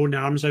throwing the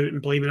arms out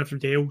and blaming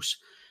everybody else.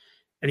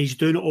 And he's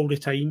doing it all the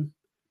time.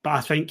 But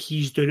I think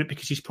he's doing it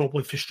because he's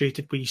probably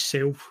frustrated with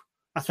himself.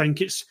 I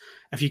think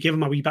if you give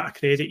him a wee bit of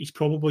credit, he's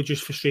probably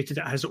just frustrated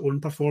at his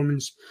own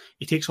performance.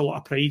 He takes a lot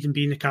of pride in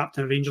being the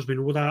captain of Rangers. We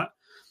know that.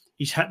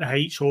 He's hit the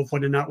heights of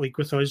winning that league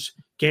with us,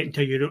 getting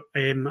to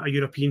a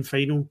European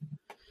final.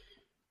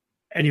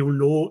 And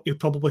he'll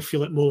probably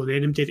feel it more than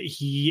anybody that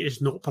he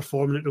is not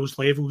performing at those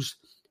levels.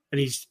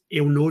 And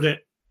he'll know that,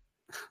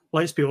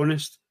 let's be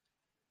honest,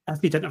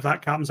 if he didn't have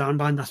that captain's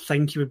armband, I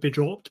think he would be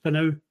dropped by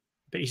now.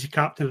 But he's the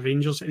captain of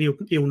Rangers, and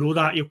he'll know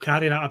that. He'll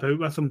carry that about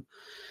with him.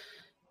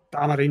 But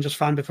I'm a Rangers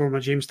fan before I'm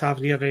a James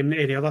Tavernier or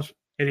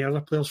any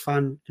other players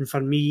fan. And for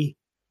me,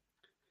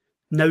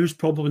 now's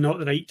probably not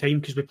the right time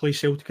because we play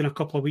Celtic in a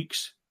couple of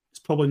weeks. It's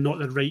probably not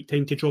the right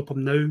time to drop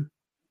him now.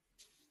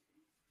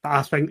 But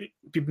I think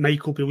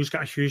Michael Beale's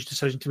got a huge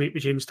decision to make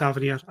with James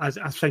Tavernier. I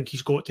think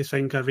he's got to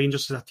think of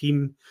Rangers as a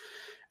team.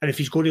 And if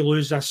he's going to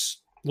lose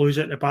it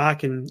at the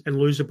back and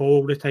lose the ball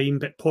all the time,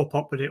 but pop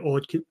up with the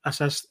odd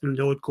assist and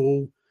the odd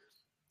goal,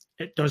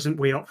 it doesn't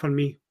weigh up for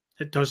me.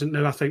 It doesn't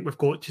now. I think we've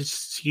got to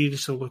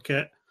seriously look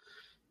at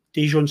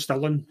Dejon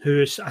Stirling,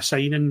 who is a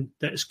signing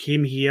that has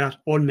came here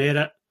on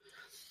merit.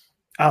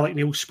 Alec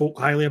Neil spoke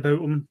highly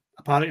about him.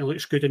 Apparently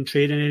looks good in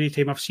training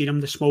anytime I've seen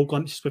him. The small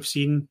glimpses we've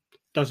seen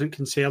doesn't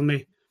concern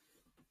me.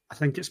 I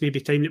think it's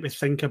maybe time that we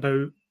think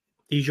about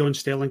Dejon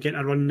Stirling getting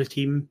a run in the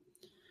team.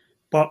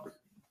 But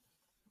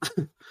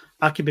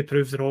I could be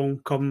proved wrong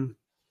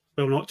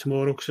not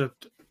tomorrow, because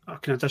I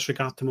kind of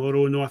disregard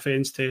tomorrow.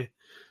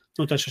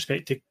 No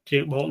disrespect to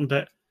Grant Morton,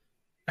 but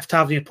if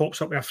Tavernier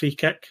pops up with a free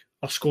kick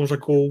or scores a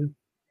goal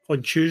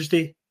on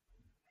Tuesday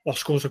or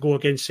scores a goal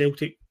against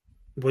Celtic,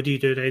 what do you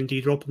do then? Do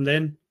you drop him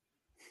then?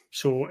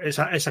 So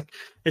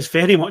it's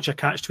very much a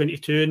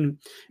catch-22.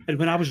 And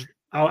when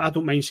I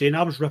don't mind saying,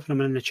 I was ripping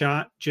him in the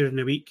chat during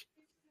the week.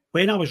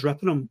 When I was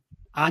ripping him,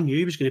 I knew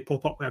he was going to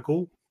pop up with a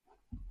goal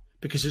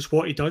because it's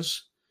what he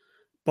does.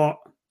 But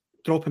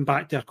dropping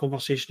back to our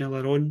conversation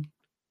earlier on,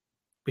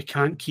 we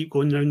can't keep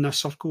going around this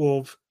circle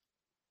of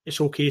it's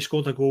okay,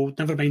 scored a goal,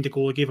 never mind the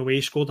goal he gave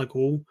away, scored a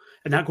goal.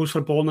 And that goes for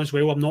Bourne as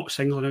well. I'm not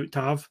singling out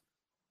Tav.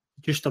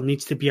 Just there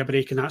needs to be a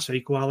break in that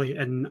cycle, Ali.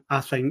 And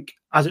I think,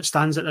 as it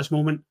stands at this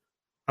moment,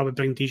 I would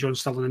bring Dejon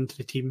Stirling into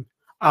the team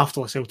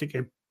after the Celtic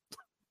game.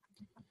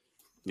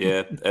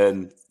 Yeah,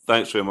 and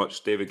thanks very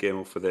much, David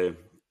Gemmell, for the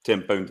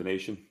 £10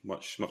 donation.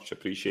 Much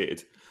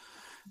appreciated.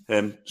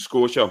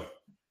 Scotia,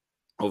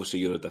 obviously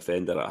you're a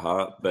defender at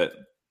heart, but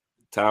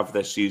Tav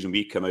this season,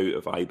 we came out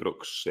of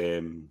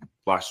Ibrox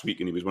last week,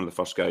 and he was one of the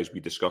first guys we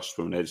discussed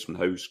from Edison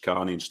House.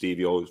 Carney and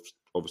Stevie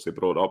obviously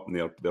brought up in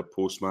their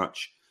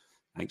post-match.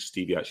 I think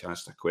Stevie actually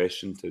asked a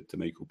question to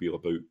Michael Beale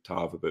about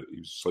Tav, he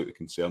was slightly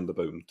concerned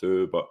about him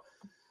too. But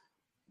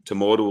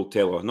tomorrow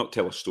will not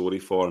tell a story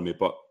for me,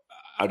 but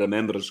I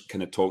remember us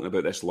kind of talking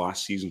about this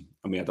last season,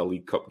 and we had a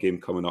League Cup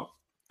game coming up,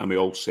 and we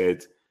all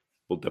said,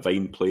 well,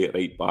 Devine play it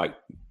right back,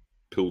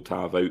 pull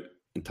Tav out,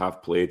 and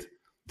Tav played.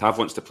 Tav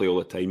wants to play all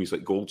the time. He's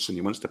like Goldson. He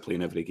wants to play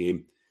in every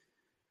game.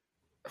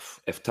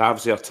 If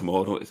Tav's there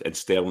tomorrow and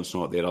Sterling's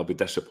not there, I'll be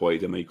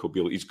disappointed in Michael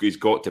Beale. He's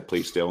got to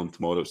play Sterling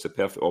tomorrow. It's the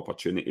perfect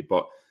opportunity.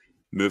 But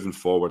moving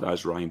forward,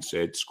 as Ryan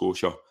said,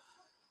 Scotia,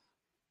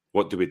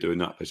 what do we do in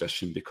that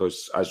position?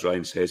 Because as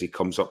Ryan says, he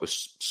comes up with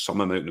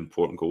some amount of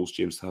important goals,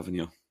 James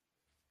Tavernier.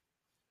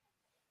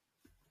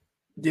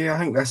 Yeah, I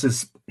think this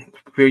is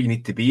where you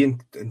need to be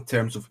in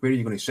terms of where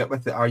you're going to sit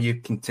with it. Are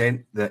you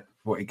content that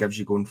what he gives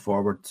you going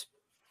forward,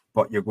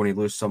 but you're going to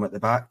lose some at the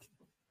back?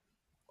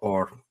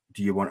 Or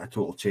do you want a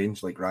total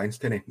change like Ryan's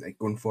kind of like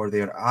going for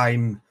there?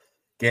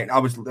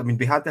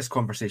 We had this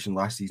conversation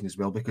last season as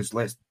well, because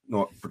let's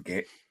not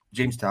forget,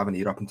 James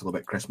Tavernier up until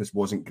about Christmas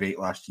wasn't great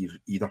last year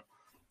either.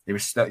 He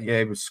was still,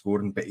 he was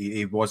scoring, but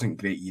he wasn't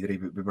great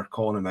either. We were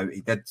calling him out.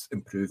 He did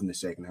improve in the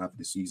second half of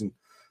the season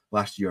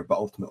last year, but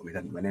ultimately we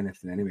didn't win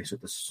anything anyway, so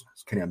it's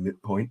kind of a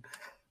moot point.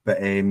 But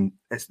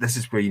this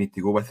is where you need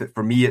to go with it.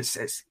 For me, it's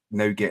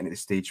now getting to the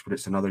stage where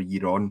it's another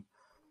year on.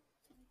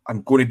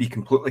 I'm going to be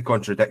completely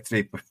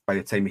contradictory by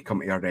the time we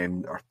come to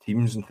our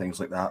teams and things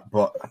like that.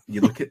 But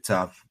you look at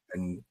Tav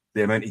and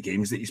the amount of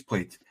games that he's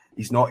played.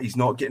 He's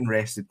not getting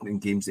rested in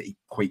games that he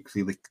quite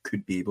clearly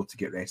could be able to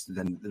get rested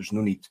in. There's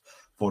no need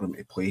for him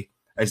to play.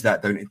 Is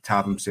that down to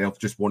Tav himself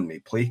just wanting to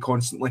play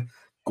constantly?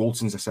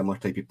 Goldson's a similar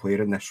type of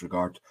player in this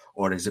regard,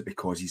 or is it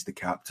because he's the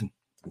captain?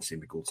 And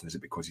same with Goldson, is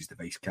it because he's the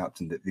vice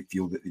captain that they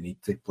feel that they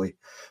need to play?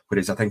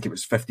 Whereas I think it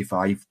was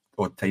 55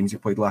 odd times he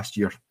played last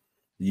year.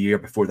 The year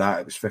before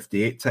that, it was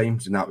 58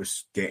 times, and that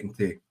was getting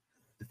to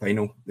the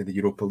final of the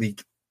Europa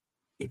League.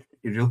 He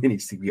really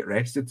needs to get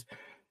rested.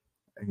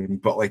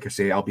 But like I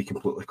say, I'll be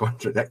completely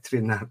contradictory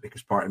in that,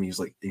 because part of me is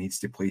like, he needs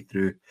to play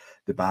through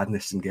the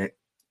badness and get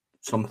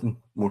something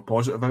more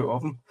positive out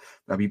of him,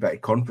 a wee bit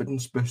of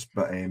confidence boost.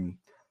 But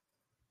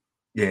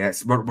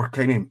we're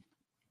kind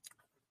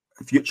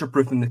of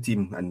future-proofing the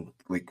team, and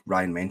like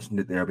Ryan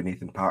mentioned it there with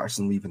Nathan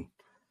Patterson leaving.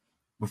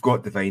 We've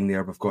got Devine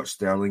there, we've got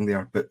Sterling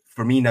there, but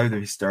for me now that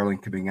with Sterling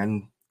coming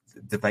in,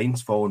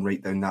 Devine's fallen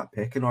right down that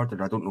pecking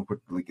order. I don't know what,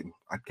 like,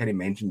 I kind of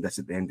mentioned this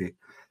at the end of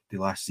the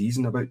last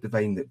season about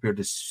Devine, that where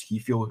does he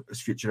feel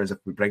his future is if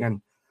we bring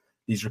in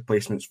these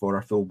replacements for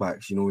our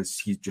fullbacks? Is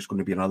he just going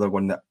to be another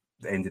one that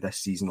at the end of this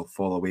season will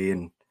fall away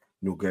and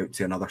go out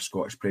to another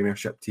Scottish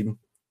Premiership team?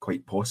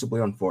 Quite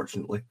possibly,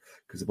 unfortunately,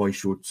 because the boy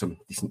showed some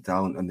decent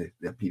talent in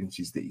the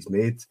appearances that he's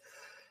made.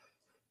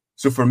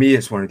 So for me,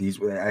 it's one of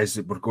these,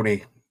 as we're going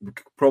to,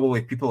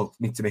 probably people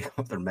need to make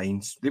up their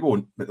minds. They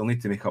won't, but they'll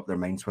need to make up their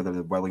minds whether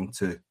they're willing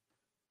to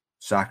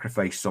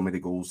sacrifice some of the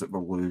goals that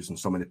we'll lose and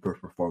some of the poor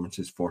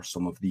performances for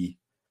some of the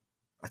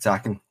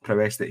attacking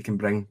prowess that he can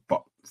bring.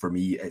 But for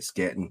me, he's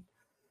getting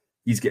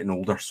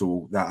older,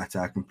 so that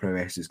attacking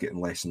prowess is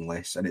getting less and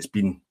less, and it's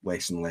been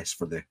less and less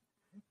for the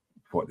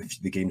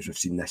games we've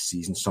seen this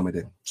season. Some of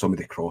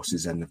the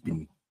crosses in have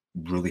been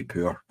really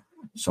poor.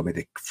 Some of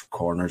the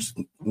corners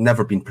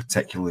never been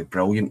particularly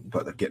brilliant,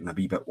 but they're getting a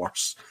wee bit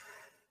worse.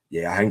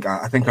 Yeah,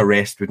 I think a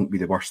rest wouldn't be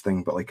the worst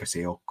thing, but like I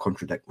say, I'll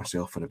contradict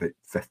myself in about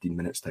 15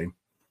 minutes' time.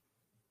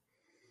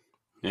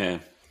 Yeah,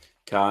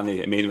 can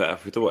he? I mean,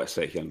 if we don't want to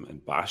sit here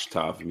and bash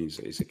Tav, I mean,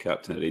 he's the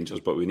captain of Rangers,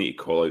 but we need to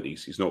call out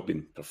he's not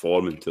been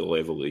performing to the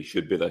level that he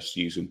should be this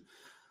season.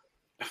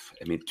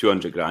 I mean,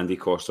 200 grand he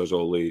cost us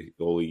all the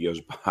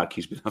years back.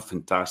 He's been a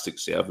fantastic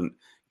servant,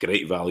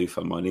 great value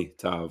for money,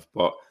 Tav,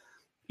 but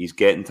he's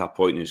getting to a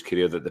point in his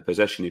career that the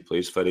position he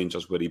plays for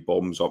Rangers, where he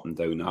bombs up and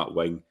down that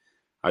wing,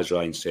 as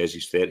Ryan says,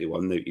 he's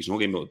 31 now. He's not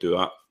going to be able to do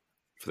that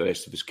for the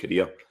rest of his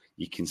career.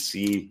 You can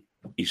see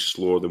he's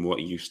slower than what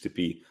he used to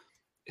be.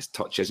 His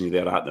touch isn't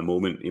there at the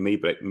moment. He may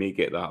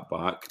get that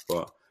back,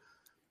 but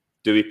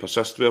do we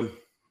persist with him?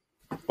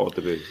 Or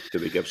do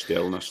we give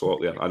Sterling a slot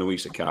there? I know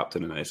he's the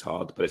captain and it's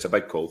hard, but it's a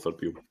big call for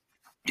Beale.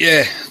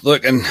 Yeah,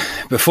 look, and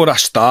before I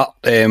start,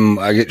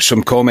 I get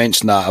some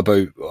comments now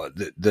about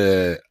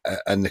the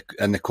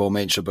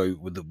comments about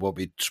what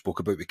we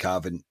spoke about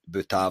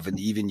with Tav, and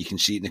even you can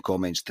see it in the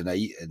comments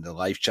tonight, in the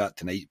live chat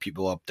tonight,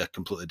 people are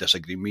completely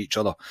disagreeing with each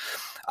other.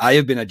 I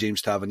have been a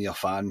James Tavernier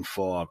fan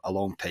for a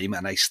long time,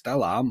 and I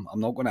still am.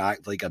 I'm not going to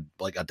act like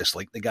I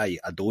dislike the guy.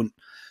 I don't.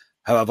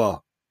 However,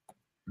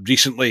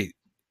 recently,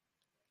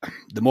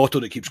 the motto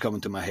that keeps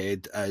coming to my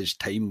head is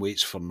time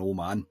waits for no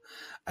man.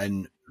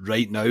 And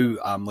right now,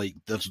 I'm like,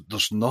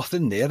 there's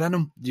nothing there in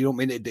him. Do you know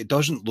what I mean? It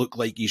doesn't look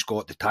like he's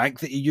got the tank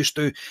that he used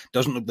to. It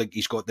doesn't look like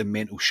he's got the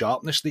mental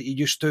sharpness that he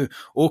used to.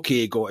 Okay,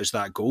 he got us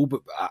that goal,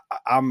 but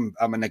I'm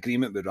in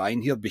agreement with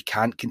Ryan here. We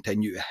can't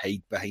continue to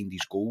hide behind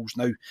these goals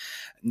now.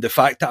 And the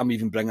fact that I'm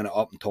even bringing it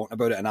up and talking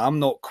about it, and I'm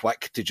not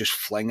quick to just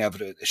fling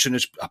everything. As soon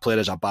as a player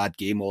has a bad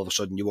game, all of a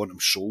sudden you want him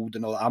sold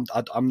and all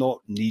that. I'm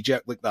not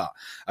knee-jerk like that.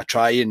 I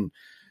try and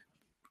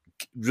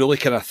really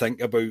kind of think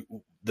about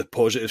the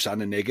positives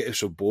and the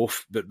negatives of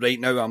both. But right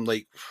now I'm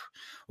like,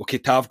 okay,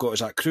 Tav got us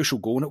that crucial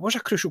goal, and it was a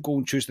crucial goal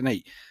on Tuesday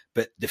night,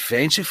 but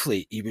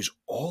defensively he was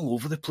all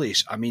over the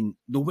place. I mean,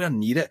 nowhere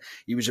near it.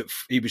 He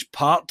was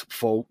part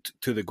fault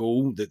to the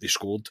goal that they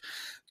scored.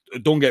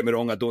 don't get me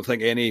wrong, I don't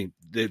think any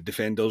the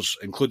defenders,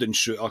 including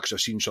Suter, because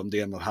I've seen somebody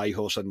in their high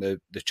horse in the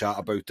chat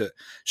about it.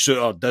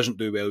 Suter doesn't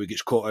do well. He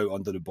gets caught out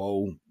under the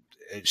ball.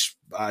 It's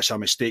a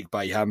mistake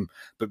by him,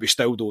 but we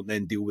still don't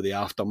then deal with the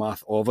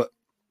aftermath of it.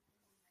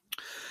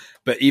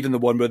 But even the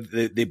one where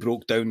they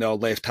broke down their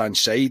left-hand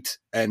side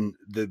and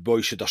the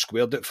boy should have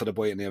squared it for the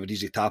boy and they have an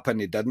easy tap in,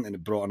 he didn't, and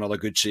it brought another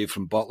good save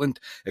from Butland.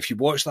 If you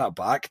watch that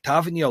back,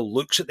 Tavernier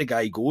looks at the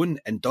guy going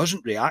and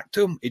doesn't react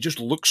to him. He just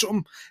looks at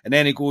him and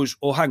then he goes,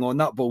 oh, hang on,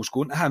 that ball's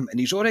going to him. And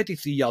he's already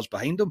 3 yards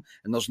behind him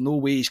and there's no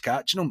way he's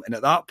catching him. And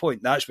at that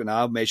point, that's when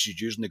I messaged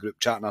you in the group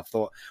chat and I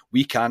thought,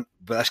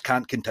 this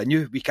can't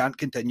continue. We can't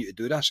continue to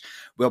do this.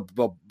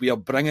 We are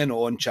bringing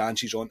on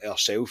chances onto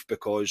ourselves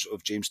because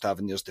of James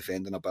Tavernier's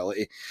defending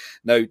ability.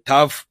 Now,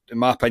 Tav, in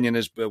my opinion,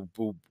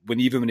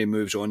 even when he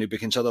moves on, he'll be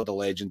considered a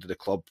legend of the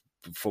club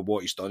for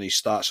what he's done.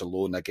 His stats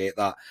alone, I get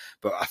that.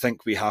 But I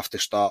think we have to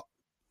start,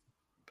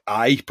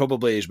 I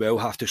probably as well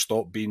have to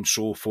stop being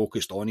so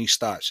focused on his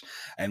stats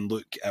and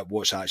look at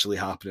what's actually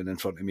happening in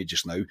front of me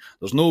just now.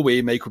 There's no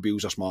way Michael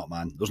Beale's a smart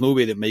man. There's no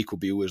way that Michael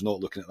Beale is not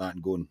looking at that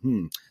and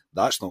going,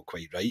 that's not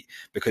quite right,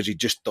 because he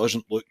just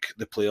doesn't look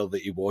the player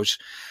that he was.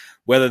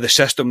 Whether the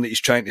system that he's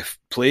trying to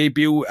play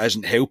Beale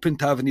isn't helping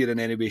Tavernier in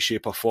any way,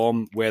 shape or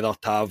form, whether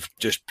Tav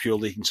just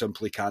purely and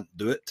simply can't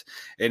do it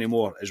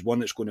anymore, is one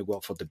that's going to go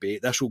up for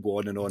debate. This will go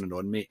on and on and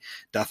on, mate.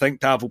 Do I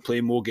think Tav will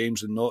play more games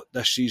than not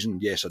this season?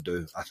 Yes, I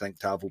do. I think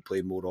Tav will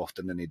play more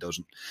often than he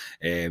doesn't.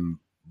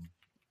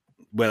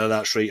 Whether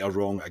that's right or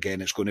wrong,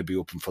 again, it's going to be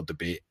open for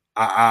debate.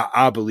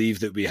 I believe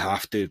that we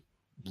have to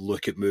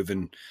look at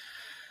moving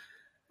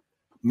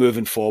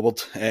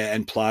forward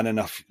and planning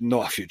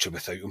not a future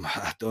without him.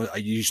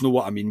 You know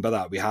what I mean by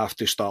that. We have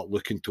to start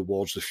looking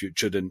towards the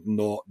future and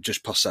not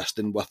just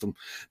persisting with him,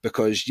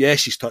 because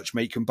yes, his touch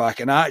might come back,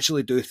 and I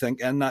actually do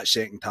think in that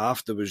second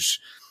half there was,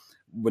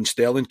 when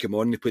Sterling came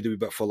on, he played a wee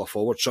bit further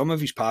forward. Some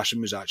of his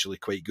passing was actually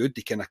quite good.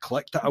 He kind of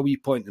clicked at a wee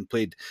point and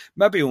played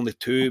maybe only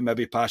 2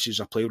 passes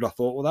a play where I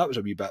thought, well, that was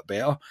a wee bit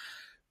better.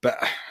 But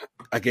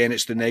again,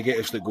 it's the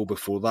negatives that go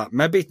before that.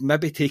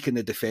 Maybe taking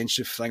the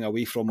defensive thing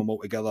away from him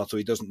altogether so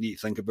he doesn't need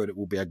to think about it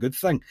will be a good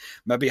thing.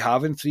 Maybe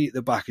having 3 at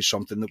the back is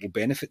something that will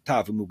benefit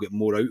Tav and we'll get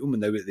more out of him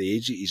now at the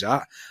age that he's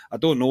at. I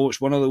don't know.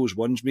 It's one of those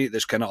ones, mate,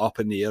 that's kind of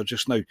up in the air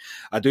just now.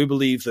 I do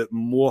believe that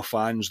more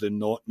fans than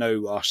not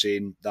now are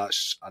saying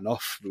that's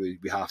enough. We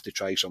have to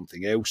try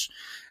something else.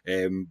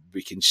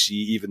 We can see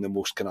even the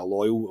most kind of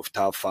loyal of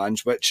Tav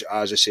fans, which,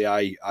 as I say,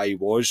 I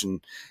was,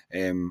 and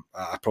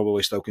I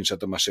probably still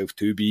consider myself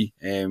to be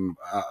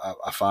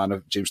a fan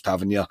of James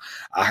Tavernier.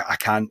 I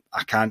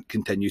can't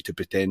continue to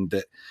pretend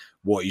that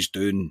what he's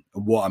doing,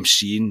 what I'm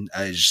seeing,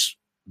 is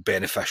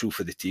beneficial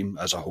for the team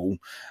as a whole.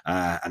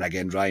 And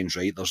again, Ryan's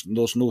right.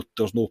 There's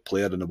no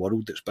player in the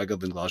world that's bigger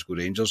than Glasgow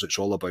Rangers. It's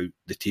all about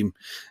the team.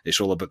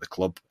 It's all about the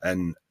club.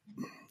 And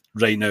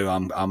right now,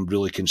 I'm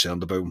really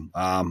concerned about him.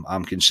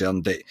 I'm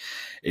concerned that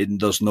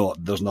there's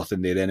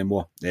nothing there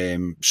anymore.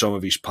 Some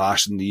of his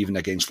passing, even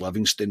against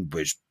Livingston,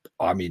 was,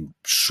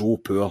 so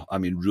poor.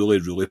 Really,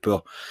 really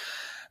poor.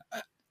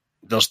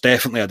 There's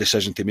definitely a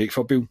decision to make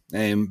for Beale.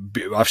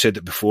 I've said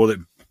it before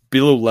that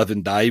Beale will live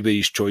and die with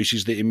his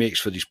choices that he makes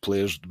for his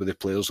players, with the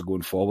players that are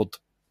going forward.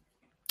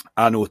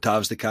 I know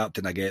Tav's the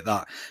captain, I get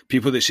that.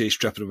 People that say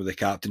stripping him with the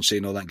captain,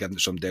 saying all that and giving it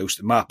to somebody else,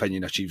 in my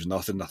opinion, achieves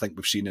nothing. I think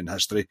we've seen in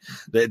history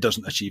that it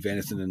doesn't achieve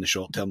anything in the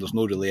short term. There's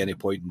no really any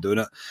point in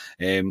doing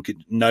it.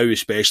 Now,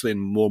 especially in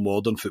more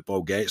modern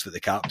football gets, that the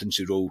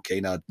captaincy role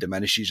kind of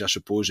diminishes, I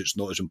suppose. It's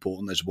not as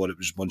important as what it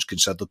was once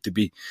considered to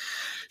be.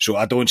 So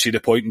I don't see the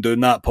point in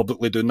doing that,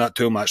 publicly doing that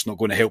to him. That's not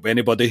going to help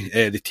anybody,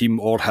 the team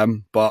or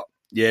him. But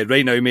yeah,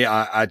 right now, mate,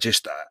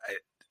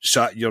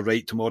 you're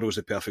right, tomorrow is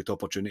the perfect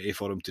opportunity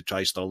for him to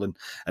try Sterling.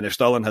 And if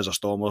Sterling has a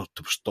stormer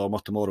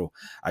tomorrow,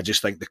 I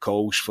just think the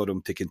calls for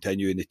him to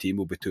continue in the team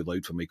will be too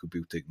loud for Michael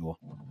Beale to ignore.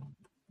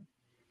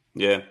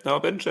 Yeah, I'll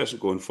be interested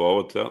going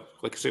forward.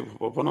 Like I say,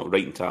 we're not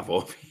writing Tav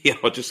off here.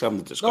 We're just having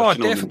the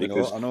discussion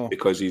on him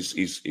because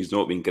he's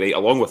not been great,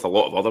 along with a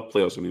lot of other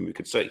players. We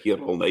could sit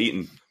here all night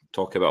and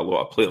talk about a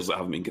lot of players that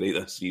haven't been great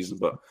this season,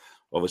 but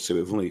obviously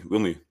we've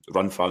only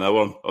run for an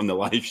hour on the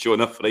live show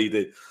on a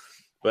Friday.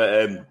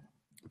 But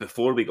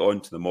before we go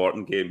on to the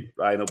Morton game,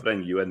 Ryan, I'll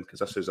bring you in because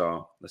this is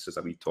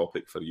a wee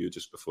topic for you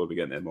just before we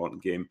get into the Morton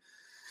game.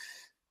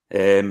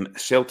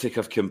 Celtic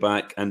have come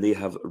back and they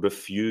have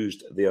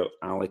refused their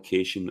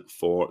allocation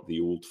for the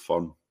Old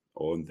Firm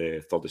on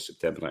the 3rd of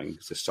September. I think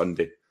it's a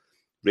Sunday.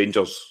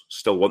 Rangers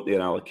still want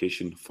their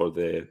allocation for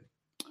the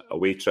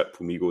away trip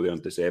when we go there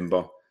in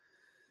December.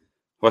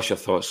 What's your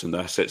thoughts on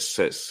this? It's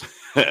tit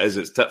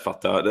for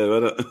tat now,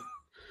 isn't it?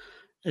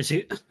 Is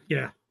it?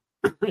 Yeah.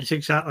 It's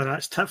exactly that.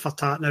 It's tit for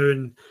tat now,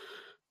 and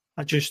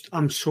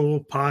I'm so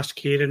past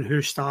caring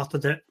who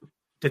started it.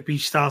 Did we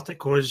start it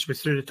because we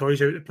threw the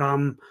toys out the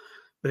pram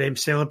with them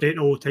celebrating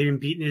all the time and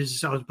beating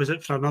us, or was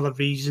it for another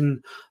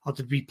reason, or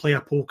did we play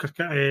are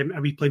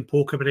we playing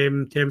poker with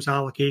them in terms of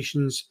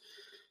allocations?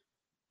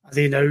 Are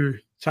they now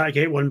trying to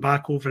get one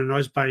back over on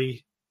us by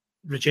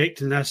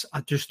rejecting this?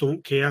 I just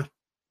don't care.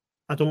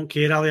 I don't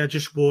care, Ali. I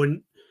just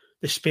want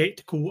the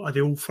spectacle of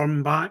the Old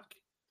Firm back.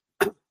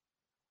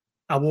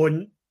 I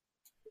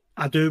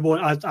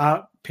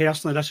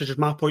personally, this is just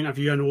my point of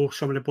view. I know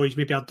some of the boys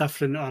maybe are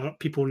different, or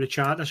people in the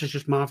chat. This is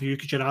just my view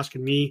because you're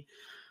asking me.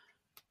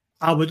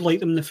 I would like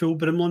them in the full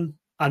Brimlin.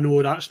 I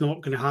know that's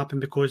not going to happen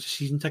because the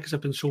season tickets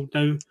have been sold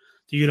now.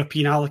 The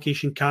European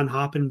allocation can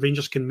happen.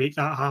 Rangers can make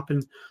that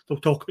happen. They'll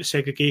talk about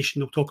segregation.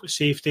 They'll talk about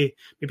safety.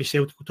 Maybe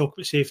Celtic will talk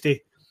about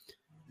safety.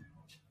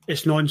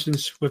 It's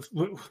nonsense.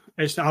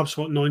 It's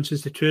absolute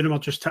nonsense. The two of them are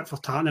just tit for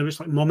tat now. It's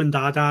like mum and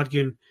dad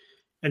arguing,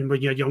 and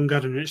when you're younger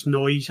and it's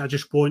noise. I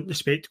just want the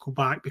spectacle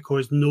back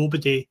because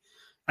nobody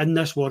in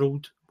this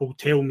world will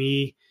tell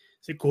me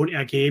that going to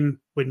a game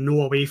with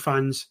no away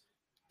fans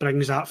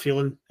brings that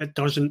feeling. It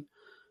doesn't.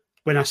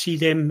 When I see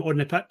them on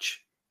the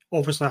pitch,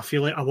 obviously I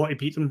feel like I want to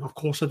beat them. Of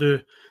course I do.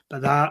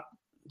 But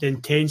the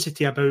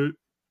intensity about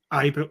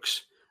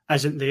Ibrox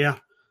isn't there.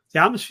 The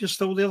atmosphere's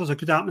still there. There's a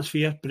good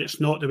atmosphere, but it's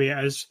not the way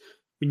it is.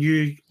 When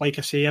you, like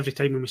I say, every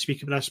time when we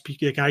speak about this,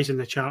 the guys in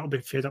the chat will be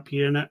fed up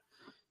hearing it.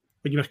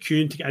 When you were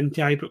queuing to get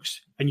into Ibrox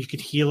and you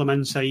could hear them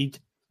inside,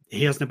 the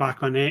hairs in the back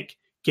of my neck,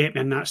 get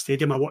me in that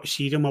stadium. I want to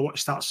see them. I want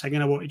to start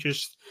singing. I want to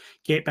just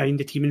get behind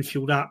the team and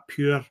feel that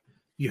pure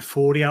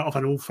euphoria of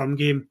an Old Firm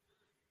game.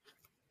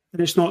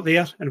 And it's not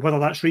there. And whether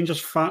that's Rangers'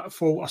 fault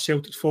or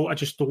Celtic's fault, I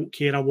just don't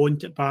care. I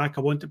want it back.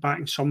 I want it back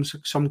in some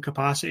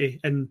capacity.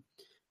 And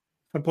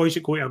for boys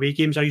that go to away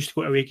games, I used to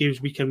go to away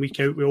games week in, week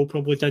out. We all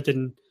probably did.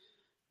 And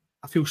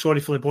I feel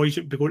sorry for the boys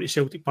that would be going to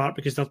Celtic Park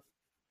because they're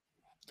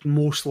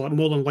more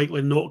than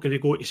likely not going to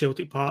go to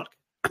Celtic Park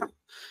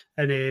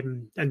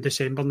in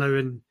December now.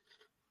 And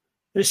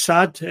it's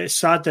sad. It's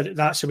sad that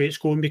that's the way it's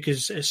going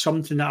because it's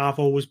something that I've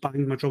always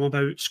banged my drum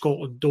about.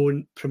 Scotland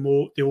don't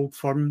promote the Old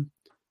Firm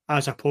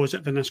as a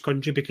positive in this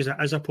country because it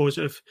is a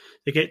positive.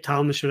 They get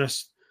tarnished for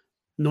this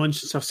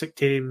nonsense of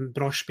sectarian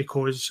brush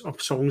because of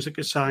songs that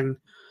get sang,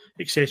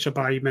 etc.,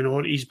 by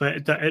minorities,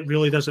 but it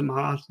really doesn't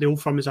matter. The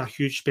Old Firm is a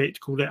huge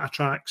spectacle that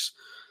attracts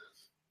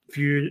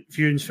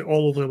viewings from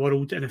all over the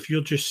world, and if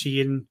you're just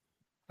seeing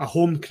a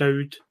home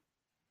crowd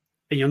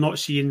and you're not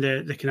seeing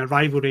the kind of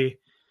rivalry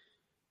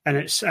and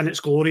its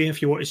glory,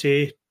 if you want to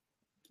say,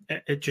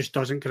 it just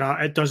doesn't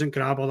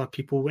grab other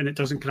people, and it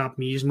doesn't grab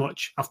me as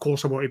much. Of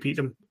course I want to beat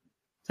them.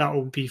 That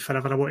will be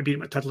forever. I want to beat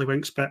them at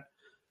Tiddlywinks, but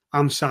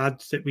I'm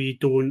sad that we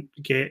don't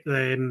get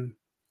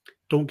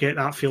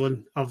that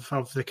feeling of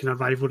the kind of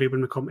rivalry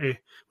when they come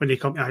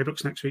to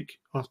Ibrox next week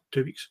or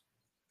 2 weeks.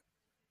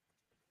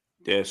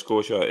 Yeah,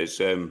 Scotia, it's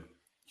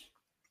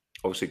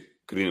obviously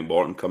Green and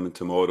Morton coming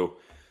tomorrow.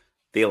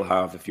 They'll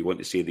have, if you want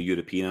to say, the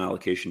European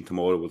allocation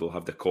tomorrow, where they'll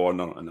have the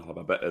corner and they'll have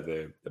a bit of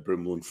the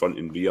Broomloan front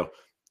and rear.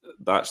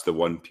 That's the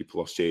one people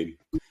are saying.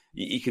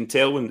 You can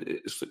tell when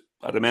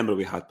I remember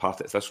we had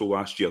Partick Thistle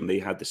last year and they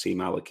had the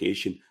same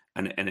allocation,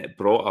 and it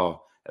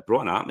brought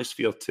an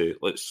atmosphere to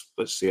let's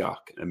say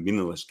a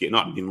meaningless game,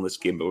 not a meaningless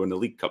game, but we're in the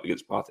League Cup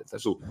against Partick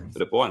Thistle,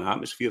 but it brought an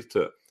atmosphere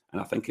to it,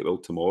 and I think it will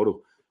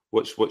tomorrow.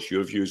 What's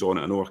your views on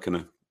it? I know we're kind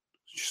of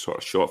sort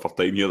of short for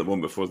time here at the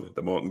moment before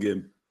the Morton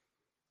game.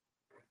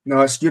 No,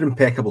 it's your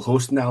impeccable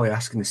hosting, Ali,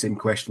 asking the same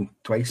question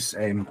twice.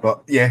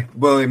 But yeah,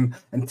 well,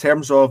 in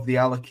terms of the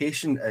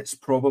allocation, it's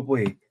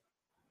probably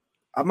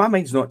my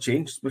mind's not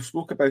changed. We've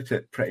spoke about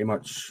it pretty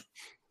much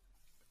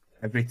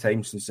every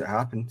time since it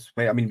happened.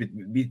 I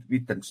mean, we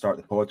didn't start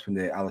the pod when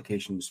the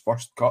allocation was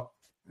first cut,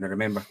 and I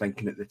remember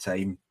thinking at the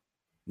time,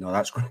 no,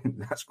 that's going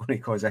to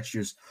cause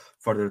issues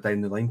further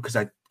down the line.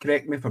 Because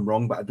correct me if I'm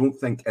wrong, but I don't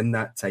think in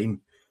that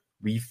time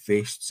we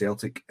faced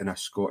Celtic in a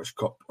Scottish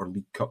Cup or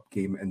League Cup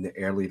game in the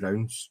early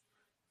rounds.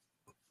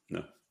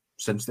 No.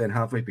 Since then,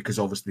 have we? Because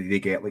obviously they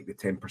get like the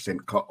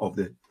 10% cut of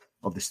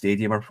the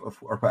stadium or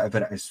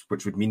whatever it is,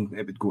 which would mean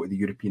it would go to the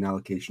European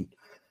allocation.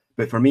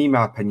 But for me,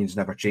 my opinion's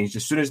never changed.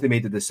 As soon as they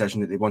made the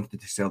decision that they wanted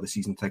to sell the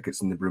season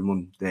tickets in the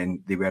Broomloan,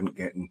 then they weren't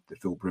getting the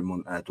full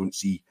Broomloan. And I don't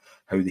see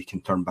how they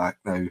can turn back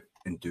now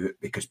and do it,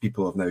 because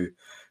people have now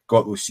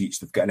got those seats.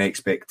 They've got an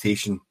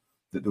expectation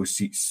that those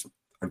seats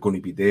are going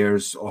to be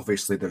theirs.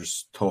 Obviously,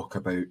 there's talk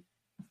about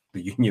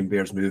the Union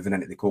Bears moving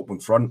into the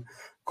Copeland front.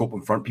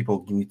 Copeland front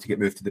people need to get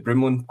moved to the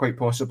Broomloan, quite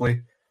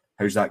possibly.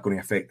 How's that going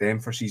to affect them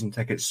for season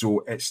tickets?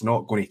 So it's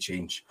not going to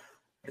change.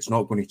 It's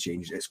not going to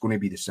change. It's going to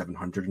be the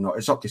 700 or not.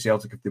 It's up to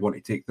Celtic if they want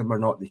to take them or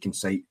not. They can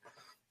cite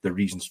the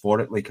reasons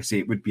for it. Like I say,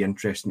 it would be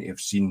interesting to have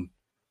seen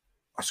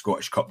a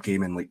Scottish Cup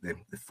game in like the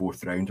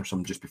fourth round or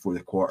something just before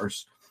the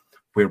quarters,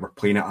 where we're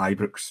playing at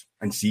Ibrox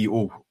and see,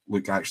 oh,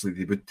 look, actually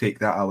they would take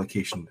that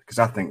allocation, because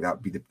I think that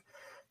would be the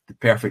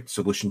perfect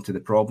solution to the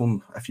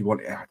problem. If you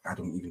want to, I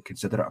don't even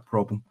consider it a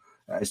problem.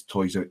 It is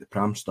toys out the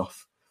pram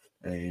stuff.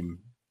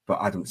 But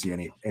I don't see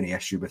any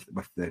issue with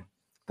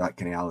that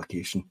kind of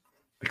allocation,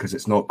 because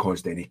it's not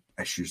caused any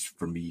issues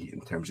for me in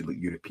terms of like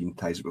European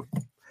ties that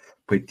we've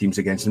played teams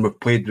against. And we've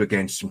played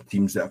against some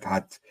teams that have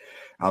had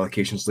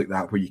allocations like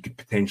that where you could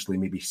potentially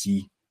maybe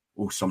see,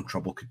 oh, some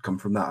trouble could come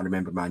from that. I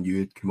remember Man U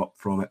had come up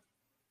from it.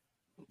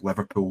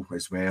 Liverpool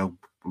as well.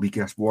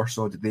 Legia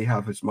Warsaw, did they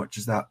have as much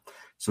as that?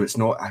 So it's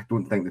not, I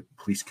don't think the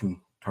police can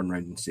turn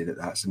around and say that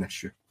that's an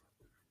issue.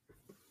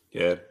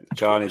 Yeah,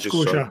 Carney just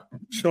Scotia.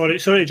 Sorry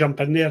to jump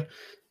in there.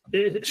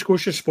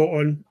 Scotia's spot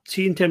on.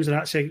 See, in terms of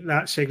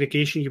that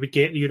segregation you would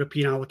get in the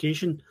European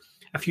allocation,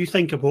 if you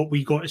think of what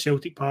we got at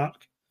Celtic Park,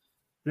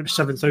 and it was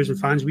 7,000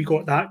 fans, we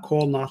got that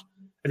corner,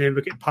 and then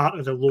we get part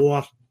of the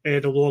lower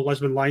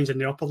Lisbon Lions and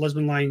the upper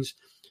Lisbon Lions.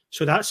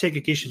 So that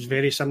segregation is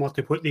very similar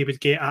to what they would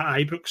get at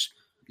Ibrox.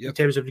 Yep. In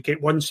terms of you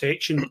get one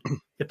section,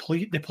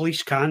 the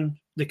police can.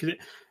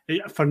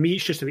 For me,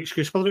 it's just an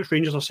excuse. Whether it's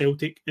Rangers or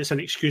Celtic, it's an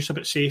excuse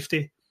about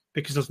safety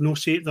because there's no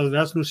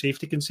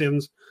safety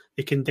concerns.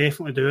 They can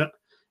definitely do it.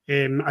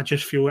 I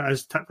just feel it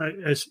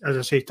as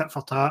I say, tit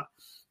for tat.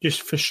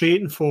 Just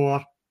frustrating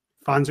for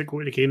fans that go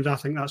to the games. I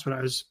think that's what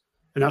it is,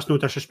 and that's no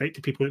disrespect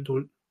to people that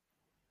don't.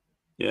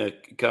 Yeah,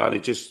 Gary,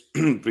 just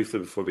briefly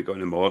before we go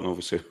into more, and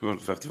obviously we're on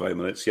 55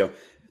 minutes here.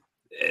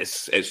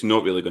 It's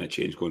not really going to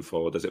change going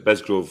forward, is it?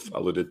 Bisgrove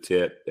alluded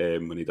to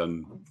it when he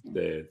done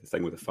the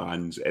thing with the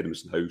fans at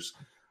Edmiston House.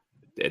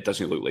 It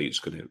doesn't look like it's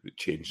going to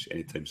change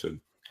anytime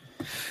soon.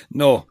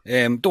 No,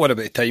 don't worry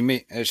about the time,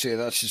 mate. That's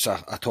just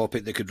a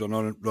topic that could run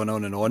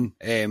on and on.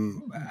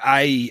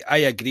 I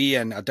agree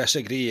and I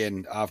disagree,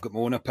 and I've got my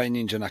own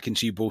opinions, and I can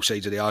see both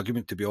sides of the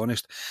argument, to be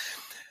honest.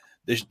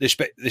 The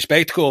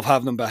spectacle of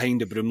having them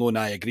behind the Broomloan,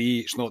 I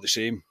agree, it's not the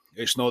same.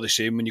 It's not the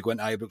same when you go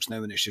into Ibrox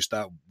now and it's just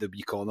that the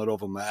wee corner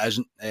of them. It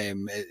isn't.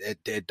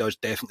 It does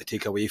definitely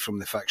take away from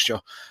the fixture.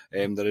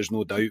 There is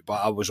no doubt. But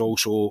I was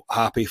also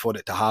happy for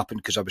it to happen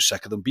because I was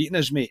sick of them beating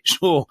us, mate.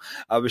 So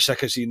I was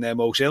sick of seeing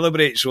them all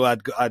celebrate. So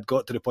I'd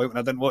got to the point when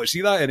I didn't want to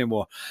see that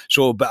anymore.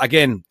 So, but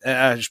again,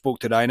 I spoke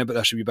to Ryan about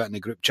this a wee bit in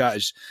the group chat.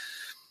 Is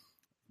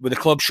were the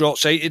club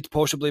short-sighted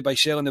possibly by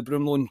selling the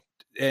Broomloan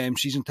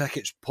season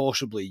tickets?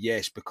 Possibly,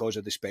 yes, because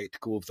of the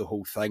spectacle of the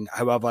whole thing.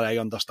 However, I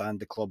understand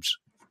the club's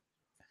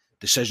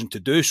decision to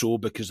do so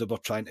because they were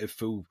trying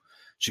to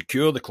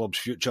secure the club's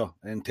future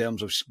in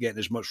terms of getting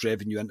as much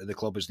revenue into the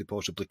club as they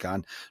possibly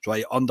can. So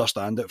I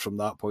understand it from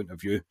that point of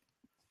view.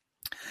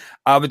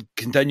 I would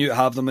continue to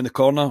have them in the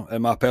corner,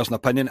 in my personal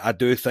opinion. I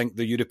do think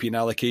the European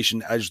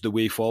allocation is the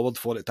way forward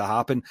for it to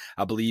happen.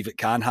 I believe it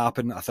can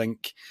happen. I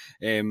think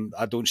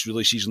I don't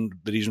really see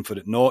the reason for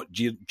it not.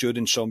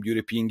 During some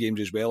European games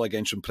as well,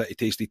 against some pretty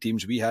tasty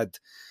teams we had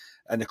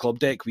in the club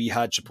deck, we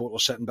had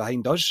supporters sitting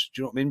behind us.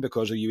 Do you know what I mean?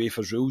 Because of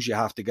UEFA's rules, you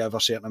have to give a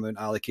certain amount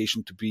of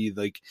allocation to be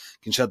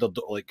considered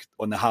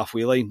on the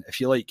halfway line, if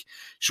you like.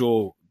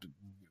 So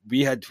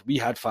we had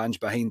fans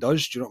behind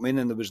us. Do you know what I mean?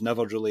 And there was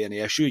never really any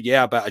issue.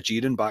 Yeah, a bit of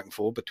jeering back and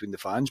forth between the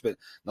fans, but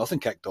nothing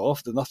kicked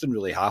off. Nothing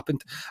really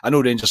happened. I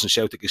know Rangers and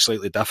Celtic is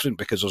slightly different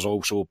because there's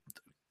also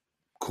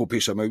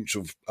copious amounts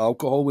of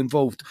alcohol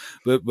involved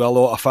with a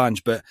lot of fans,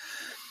 but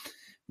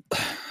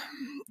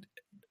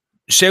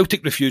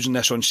Celtic refusing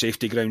this on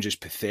safety grounds is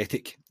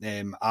pathetic.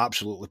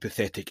 Absolutely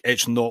pathetic.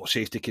 It's not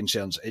safety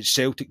concerns. It's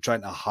Celtic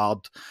trying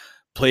to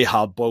play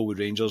hardball with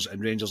Rangers,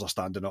 and Rangers are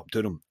standing up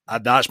to them.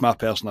 And that's my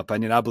personal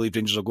opinion. I believe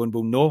Rangers are going,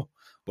 well, no,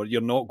 but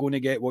you're not going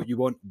to get what you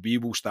want. We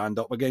will stand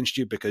up against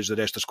you because the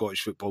rest of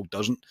Scottish football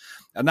doesn't.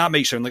 And that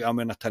might sound like I'm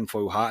in a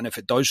tinfoil hat, and if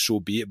it does, so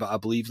be it, but I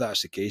believe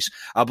that's the case.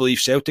 I believe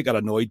Celtic are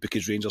annoyed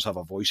because Rangers have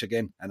a voice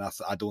again, and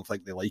I don't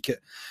think they like it.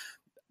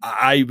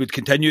 I would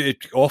continue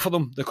to offer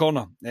them the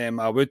corner.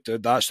 I would.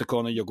 That's the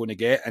corner you're going to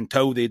get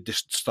until they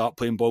just start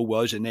playing ball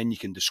with us, and then you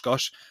can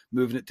discuss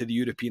moving it to the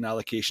European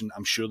allocation.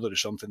 I'm sure there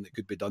is something that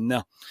could be done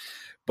there.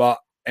 But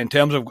in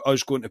terms of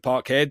us going to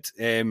Parkhead,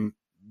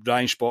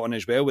 Ryan's spot on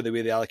as well with the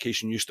way the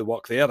allocation used to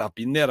work there. I've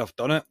been there. I've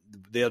done it.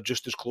 They're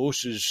just as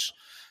close as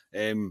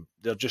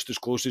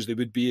they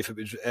would be if it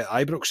was at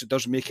Ibrox. It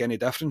doesn't make any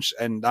difference,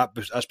 and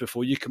that's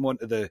before you come on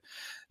to the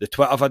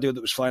Twitter video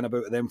that was flying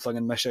about them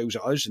flinging missiles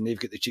at us, and they've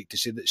got the cheek to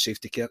say that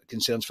safety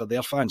concerns for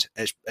their fans.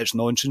 It's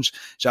nonsense.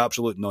 It's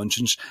absolute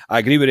nonsense. I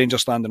agree with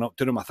Rangers standing up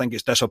to them. I think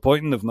it's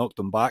disappointing they've knocked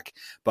them back,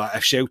 but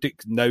if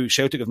Celtic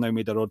have now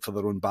made a rod for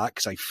their own back,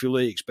 because I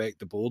fully expect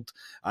the board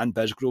and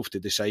Bisgrove to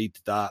decide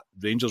that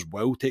Rangers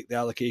will take the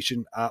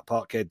allocation at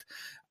Parkhead.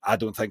 I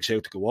don't think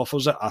Celtic will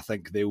offers it. I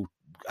think they'll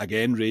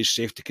again raise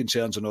safety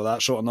concerns and all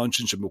that sort of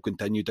nonsense, and we'll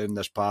continue down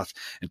this path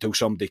until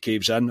somebody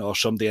caves in or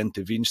somebody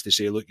intervenes to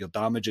say, look, you're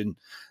damaging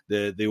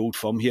the old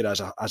firm here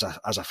as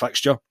a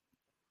fixture.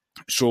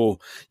 So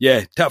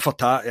yeah, tit for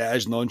tat, it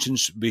is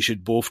nonsense. We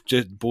should both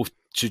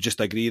just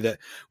agree that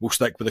we'll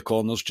stick with the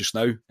corners just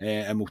now,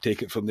 and we'll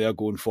take it from there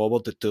going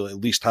forward to at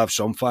least have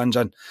some fans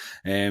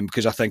in,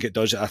 because I think it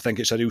does. I think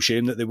it's a real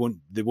shame that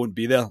they won't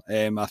be there.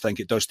 I think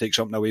it does take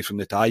something away from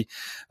the tie,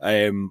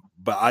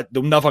 but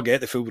they'll never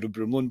get the full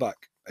Broomloan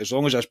back. As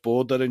long as this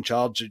board are in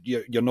charge,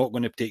 you're not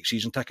going to take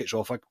season tickets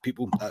off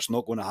people. That's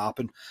not going to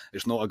happen.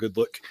 It's not a good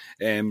look.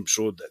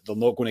 So they're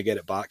not going to get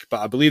it back.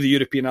 But I believe the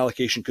European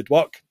allocation could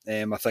work.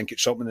 I think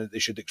it's something that they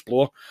should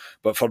explore.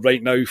 But for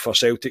right now, for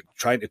Celtic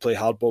trying to play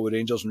hardball with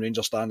Rangers and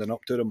Rangers standing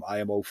up to them, I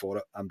am all for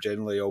it. I'm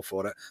genuinely all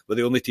for it. We're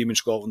the only team in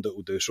Scotland that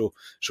will do so.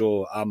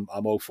 So I'm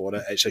all for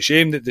it. It's a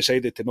shame that they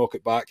decided to knock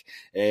it back.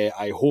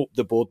 I hope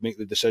the board make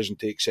the decision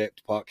to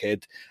accept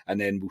Parkhead,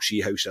 and then we'll see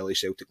how silly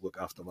Celtic look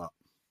after that.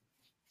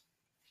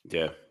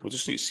 Yeah, we'll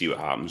just need to see what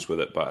happens with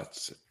it,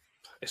 but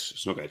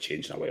it's not going to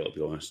change in a while, to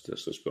be honest.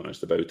 Let's be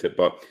honest about it.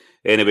 But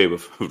anyway,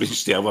 we've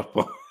reached the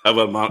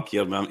our mark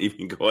here. We haven't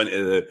even gone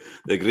to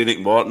the Greenock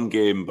Morton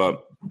game,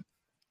 but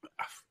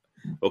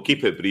I'll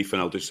keep it brief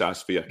and I'll just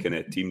ask for your kind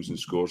of teams and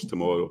scores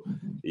tomorrow.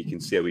 You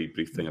can say a wee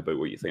brief thing about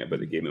what you think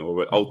about the game tomorrow.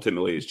 But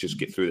ultimately, it's just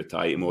get through the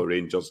tie tomorrow.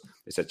 Rangers,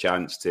 it's a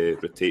chance to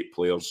rotate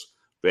players,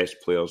 rest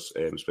players,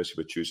 especially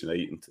with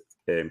Tuesday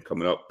night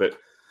coming up. But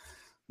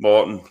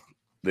Morton,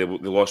 they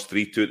lost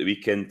 3-2 at the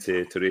weekend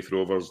to Raith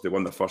Rovers. They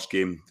won the first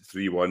game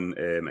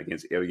 3-1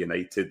 against Ayr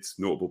United.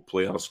 Notable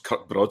players,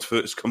 Kirk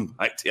Broadfoot's come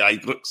back to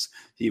Ibrox.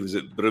 He was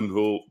at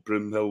Broomhill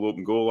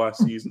Open Goal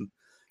last season.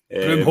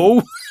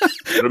 Broomhill.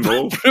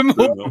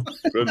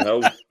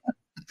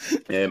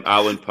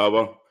 Alan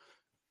Power,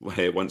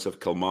 once of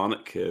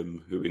Kilmarnock,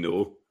 who we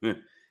know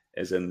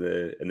is in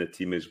the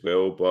team as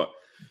well. But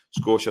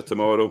Scotia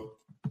tomorrow,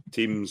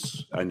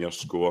 teams and your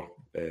score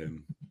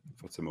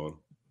for tomorrow.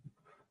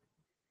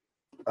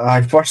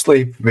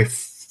 Firstly,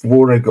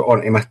 before I got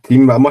onto my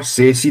team, I must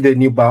say, see the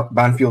Neil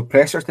Banfield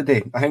presser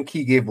today. I think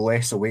he gave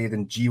less away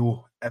than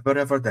Gio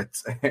ever did.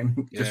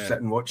 Just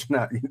sitting watching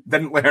that, he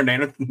didn't learn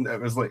anything. It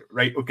was like,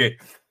 right, okay,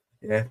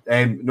 yeah.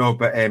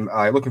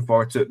 Looking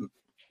forward to it.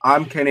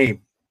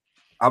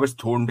 I was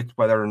torn between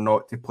whether or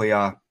not to play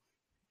a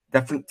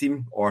different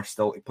team or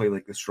still to play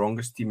like the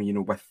strongest team,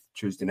 with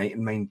Tuesday night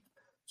in mind.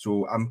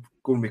 So I'm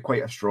going to be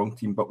quite a strong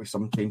team, but with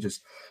some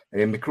changes.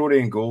 McCrory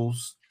in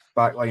goals,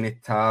 backline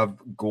of Tav,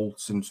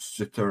 Goldson,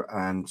 Suter,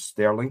 and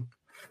Sterling.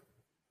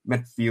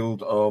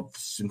 Midfield of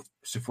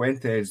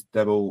Cifuentes,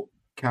 Dibble,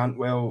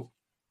 Cantwell.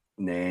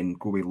 And then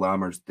go with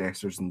Lammers,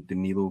 Dessers, and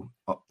Danilo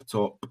up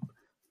top.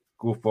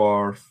 Go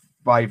for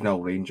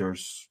 5-0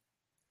 Rangers.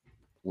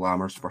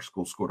 Lammers first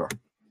goal scorer.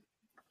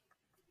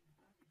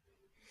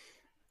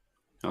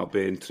 I'll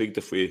be intrigued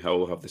if we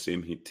all have the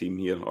same team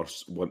here, or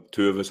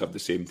two of us have the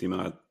same team.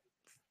 I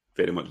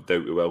very much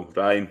doubt we will.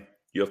 Ryan,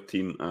 your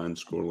team and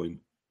scoreline.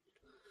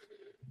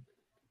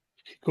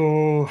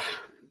 Go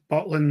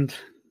Butland,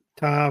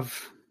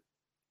 Tav,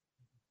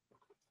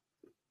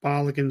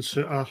 Balogun,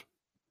 Suter,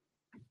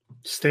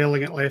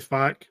 Sterling at left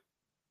back.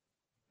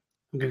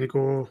 I'm going to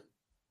go.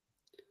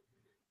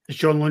 Is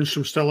John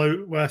Lundstrom still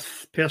out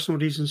with personal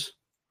reasons?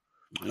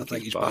 I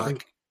think he's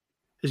back.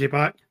 Is he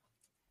back?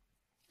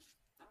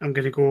 I'm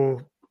going to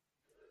go.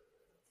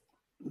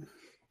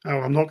 Oh,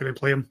 I'm not going to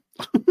play him.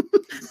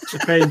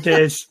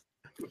 Cifuentes,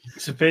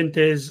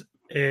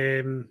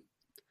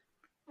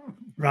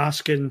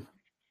 Raskin,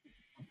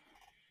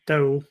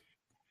 Dowell.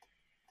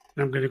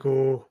 And I'm going to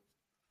go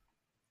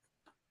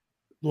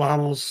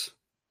Lammers,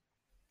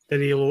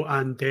 Danilo,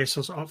 and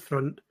Dessers up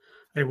front.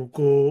 I will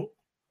go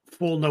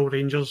 4-0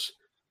 Rangers.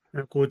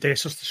 I'll go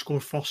Dessers to score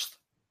first.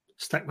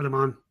 Stick with the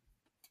man.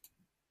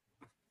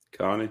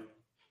 Carney.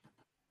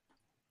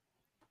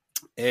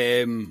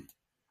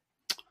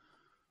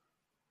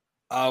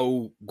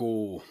 I'll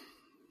go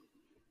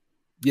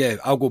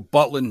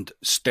Butland,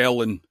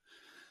 Sterling,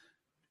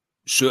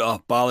 Suter,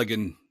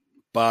 Balogun,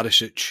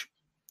 Barisic,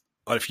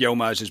 or if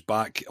Yilmaz is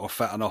back or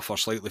fit enough or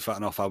slightly fit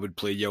enough, I would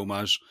play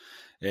Yilmaz.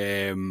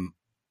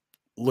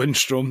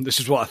 Lundstrom, this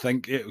is what I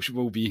think it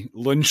will be.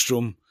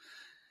 Lundstrom,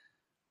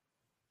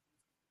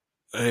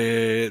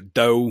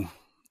 Dow,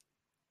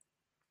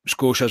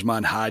 Scotia's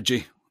man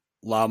Hadji,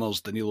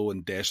 Lammers, Danilo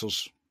and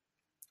Dessers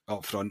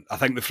up front. I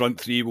think the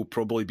front three will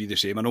probably be the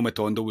same. I know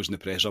Matondo was in the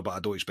presser, but I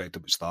don't expect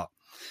him to start.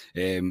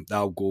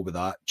 I'll go with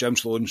that. Jim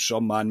Sloan,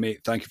 some man,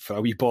 mate. Thank you for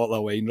a wee bottle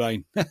of wine,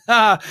 Ryan.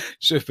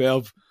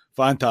 Superb.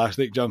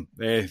 Fantastic, Jim.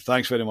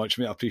 Thanks very much,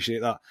 mate. I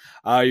appreciate that.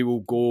 I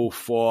will go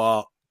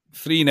for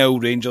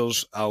 3-0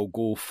 Rangers. I'll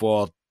go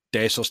for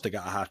Dessers to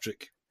get a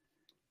hat-trick.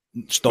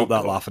 Stop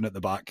that laughing at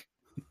the back.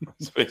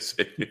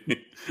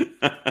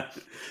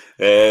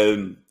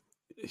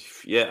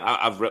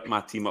 I've ripped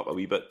my team up a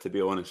wee bit, to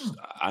be honest.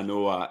 I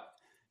know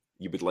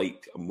you would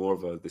like more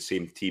of the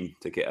same team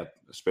to get,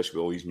 especially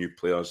with all these new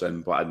players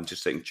in, but I'm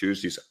just thinking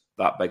Tuesday's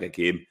that big a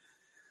game,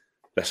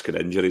 risking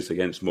injuries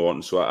against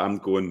Morton. So I'm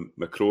going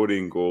McCrory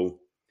in goal.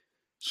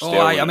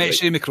 I meant to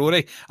say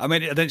McCrory. I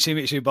didn't say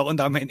Butland.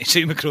 I meant to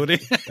say McCrory.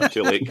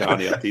 Too late,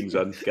 Carney. Our team's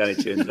in. Can't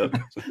change it.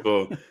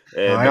 So,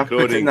 I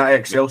put in that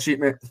Excel sheet,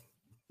 mate.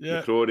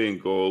 Yeah. McCrory in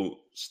goal.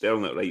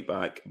 Sterling at right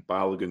back.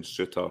 Balogun,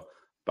 Suter,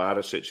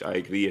 Barisic. I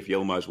agree. If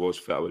Yilmaz was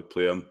fit, I would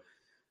play him.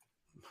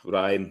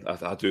 Ryan,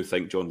 I do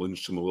think John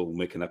Lundstrom will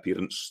make an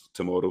appearance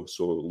tomorrow.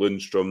 So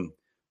Lundstrom,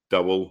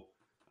 Dowell.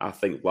 I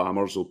think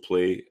Lammers will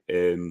play,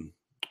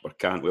 or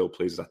Cantwell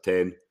plays as a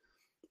 10.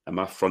 And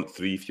my front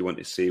three, if you want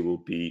to say, will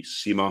be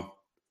Sima,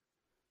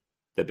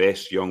 the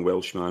best young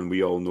Welshman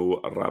we all know,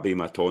 Rabbi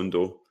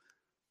Matondo,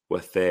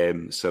 with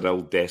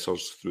Cyril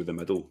Dessers through the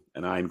middle.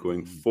 And I'm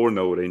going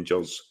 4-0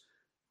 Rangers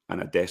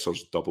and a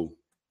Dessers double.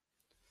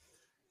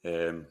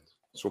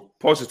 So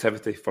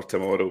positivity for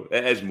tomorrow.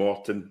 It is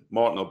Morton.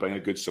 Morton will bring a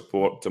good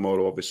support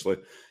tomorrow, obviously,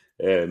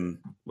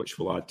 which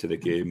will add to the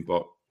game.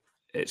 But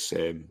it's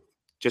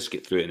just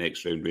get through the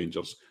next round,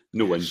 Rangers.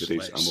 No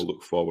injuries, and we'll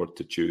look forward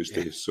to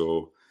Tuesday. Yeah.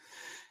 So,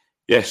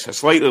 yes, a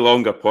slightly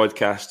longer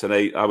podcast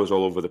tonight. I was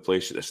all over the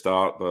place at the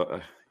start,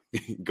 but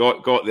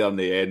got there in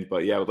the end.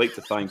 But yeah, I would like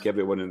to thank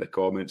everyone in the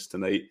comments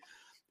tonight,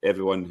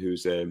 everyone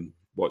who's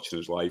watching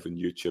us live on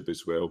YouTube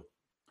as well.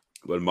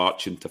 We're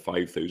marching to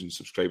 5,000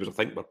 subscribers. I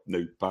think we're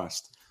now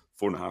past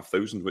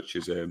 4,500, which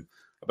is a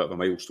bit of a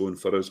milestone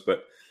for us.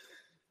 But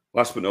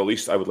last but not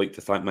least, I would like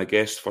to thank my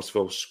guest. First of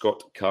all,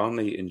 Scott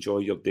Carney. Enjoy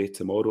your day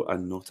tomorrow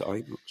and not at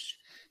Ibrox.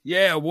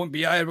 Yeah, I won't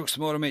be at Ibrox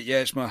tomorrow, mate. Yeah,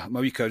 it's my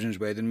wee cousin's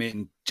wedding, mate.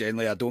 And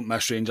generally, I don't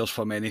miss Rangers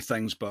for many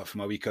things, but for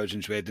my wee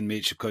cousin's wedding,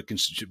 mate,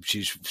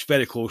 she's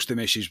very close to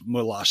me. She's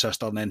more like a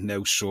sister than anything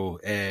else.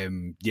 So,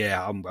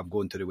 yeah, I'm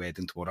going to the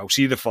wedding tomorrow. I'll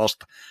see the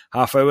first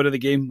half hour of the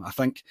game, I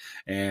think.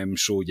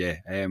 So, yeah,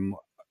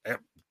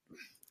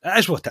 it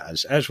is what it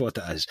is. It is what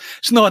it is.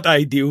 It's not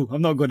ideal.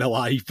 I'm not going to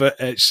lie, but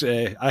it's.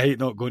 I hate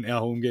not going to a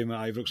home game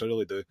at Ibrox. I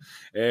really do.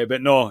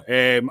 But no,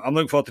 I'm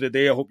looking forward to the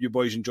day. I hope you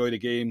boys enjoy the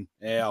game.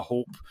 I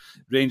hope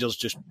Rangers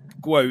just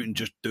go out and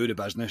just do the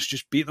business.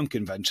 Just beat them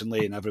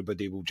convincingly, and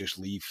everybody will just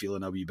leave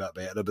feeling a wee bit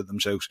better about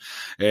themselves.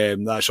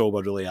 That's all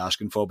we're really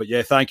asking for. But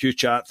yeah, thank you,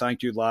 chat.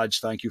 Thank you, lads.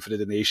 Thank you for the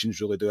donations.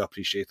 Really do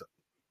appreciate it.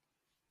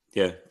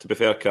 Yeah, to be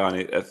fair,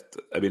 Carney,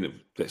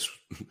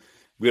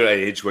 we're at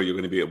an age where you're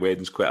going to be at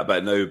weddings quite a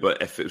bit now,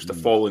 but if it was to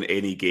fall in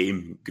any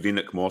game,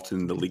 Greenock Morton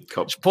in the League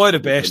Cup, it's probably the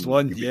best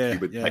one. You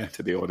would pick,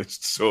 to be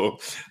honest. So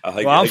I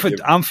think. Well,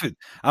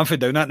 I'm for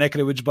down that neck of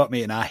the woods, but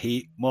mate, and I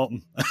hate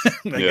Morton.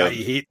 I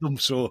hate them,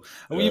 so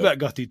a wee bit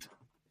gutted.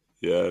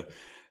 Yeah,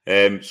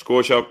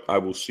 Scotia, I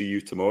will see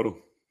you tomorrow.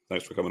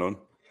 Thanks for coming on.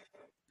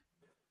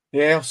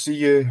 Yeah, I'll see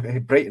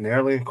you bright and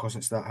early because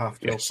it's that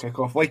 12:30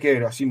 kick-off. Like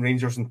I've seen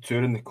Rangers and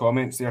Tour in the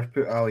comments there.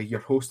 Put Ali, your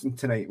hosting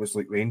tonight was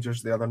like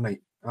Rangers the other night.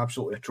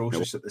 Absolutely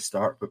atrocious at the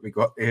start, but we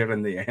got there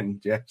in the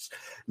end. Yes.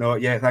 No,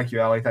 yeah, thank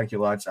you, Ali. Thank you,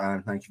 lads.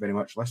 And thank you very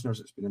much,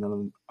 listeners. It's been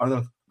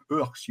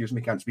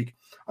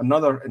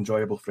another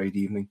enjoyable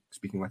Friday evening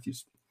speaking with you.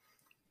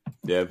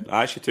 Yeah,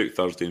 I actually took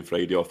Thursday and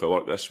Friday off at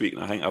work this week,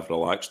 and I think I've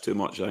relaxed too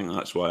much. I think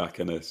that's why I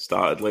kind of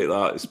started like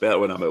that. It's better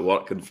when I'm at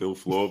work in full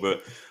flow.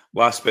 But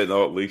last but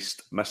not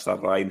least, Mr.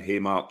 Ryan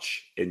Haymarch,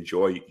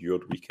 enjoy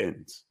your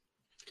weekends.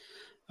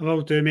 I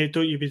will do, mate.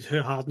 Don't you be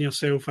too hard on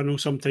yourself. I know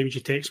sometimes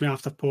you text me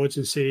after pods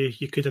and say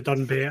you could have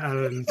done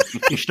better and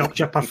you stopped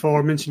your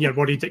performance and you're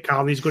worried that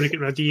Carney's going to get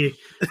rid of you.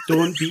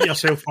 Don't beat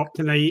yourself up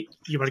tonight.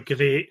 You were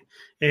great.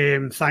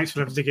 Thanks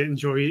for everything.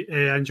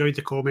 Enjoyed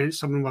the comments.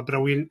 Some of them were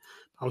brilliant.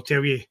 I'll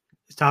tell you,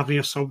 the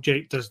Tavernier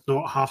subject does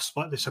not half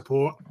split the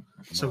support.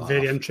 Some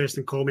very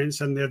interesting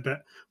comments in there,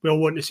 but we all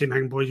want the same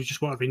thing, boys. We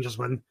just want a Rangers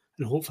win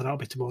and hopefully that'll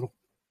be tomorrow.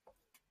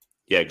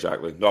 Yeah,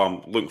 exactly. No,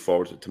 I'm looking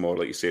forward to tomorrow.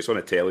 Like you say, it's on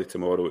a telly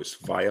tomorrow. It's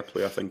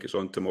Viaplay, I think it's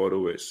on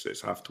tomorrow. It's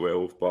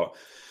 12:30. But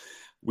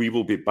we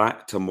will be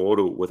back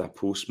tomorrow with a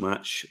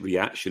post-match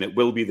reaction. It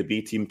will be the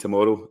B team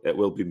tomorrow. It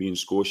will be me and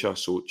Scotia.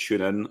 So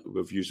tune in. I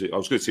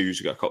was going to say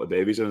usually got a couple of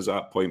babies in at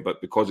that point,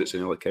 but because it's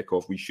an early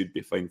kick-off, we should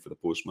be fine for the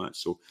post-match.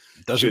 So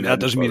it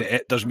doesn't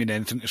mean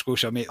anything to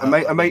Scotia, mate.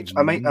 I might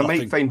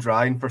find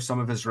Ryan for some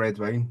of his red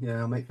wine.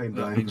 Yeah, I might find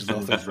Ryan for some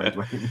of his red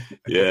wine.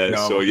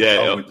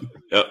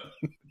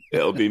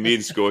 It'll be me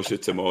and Scotia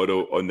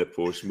tomorrow on the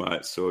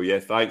post-match. So, yeah,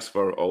 thanks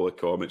for all the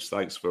comments.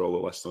 Thanks for all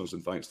the listeners.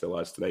 And thanks to the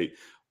lads tonight.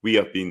 We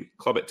have been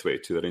Club at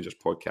 22, the Rangers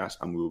podcast,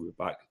 and we will be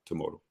back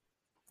tomorrow.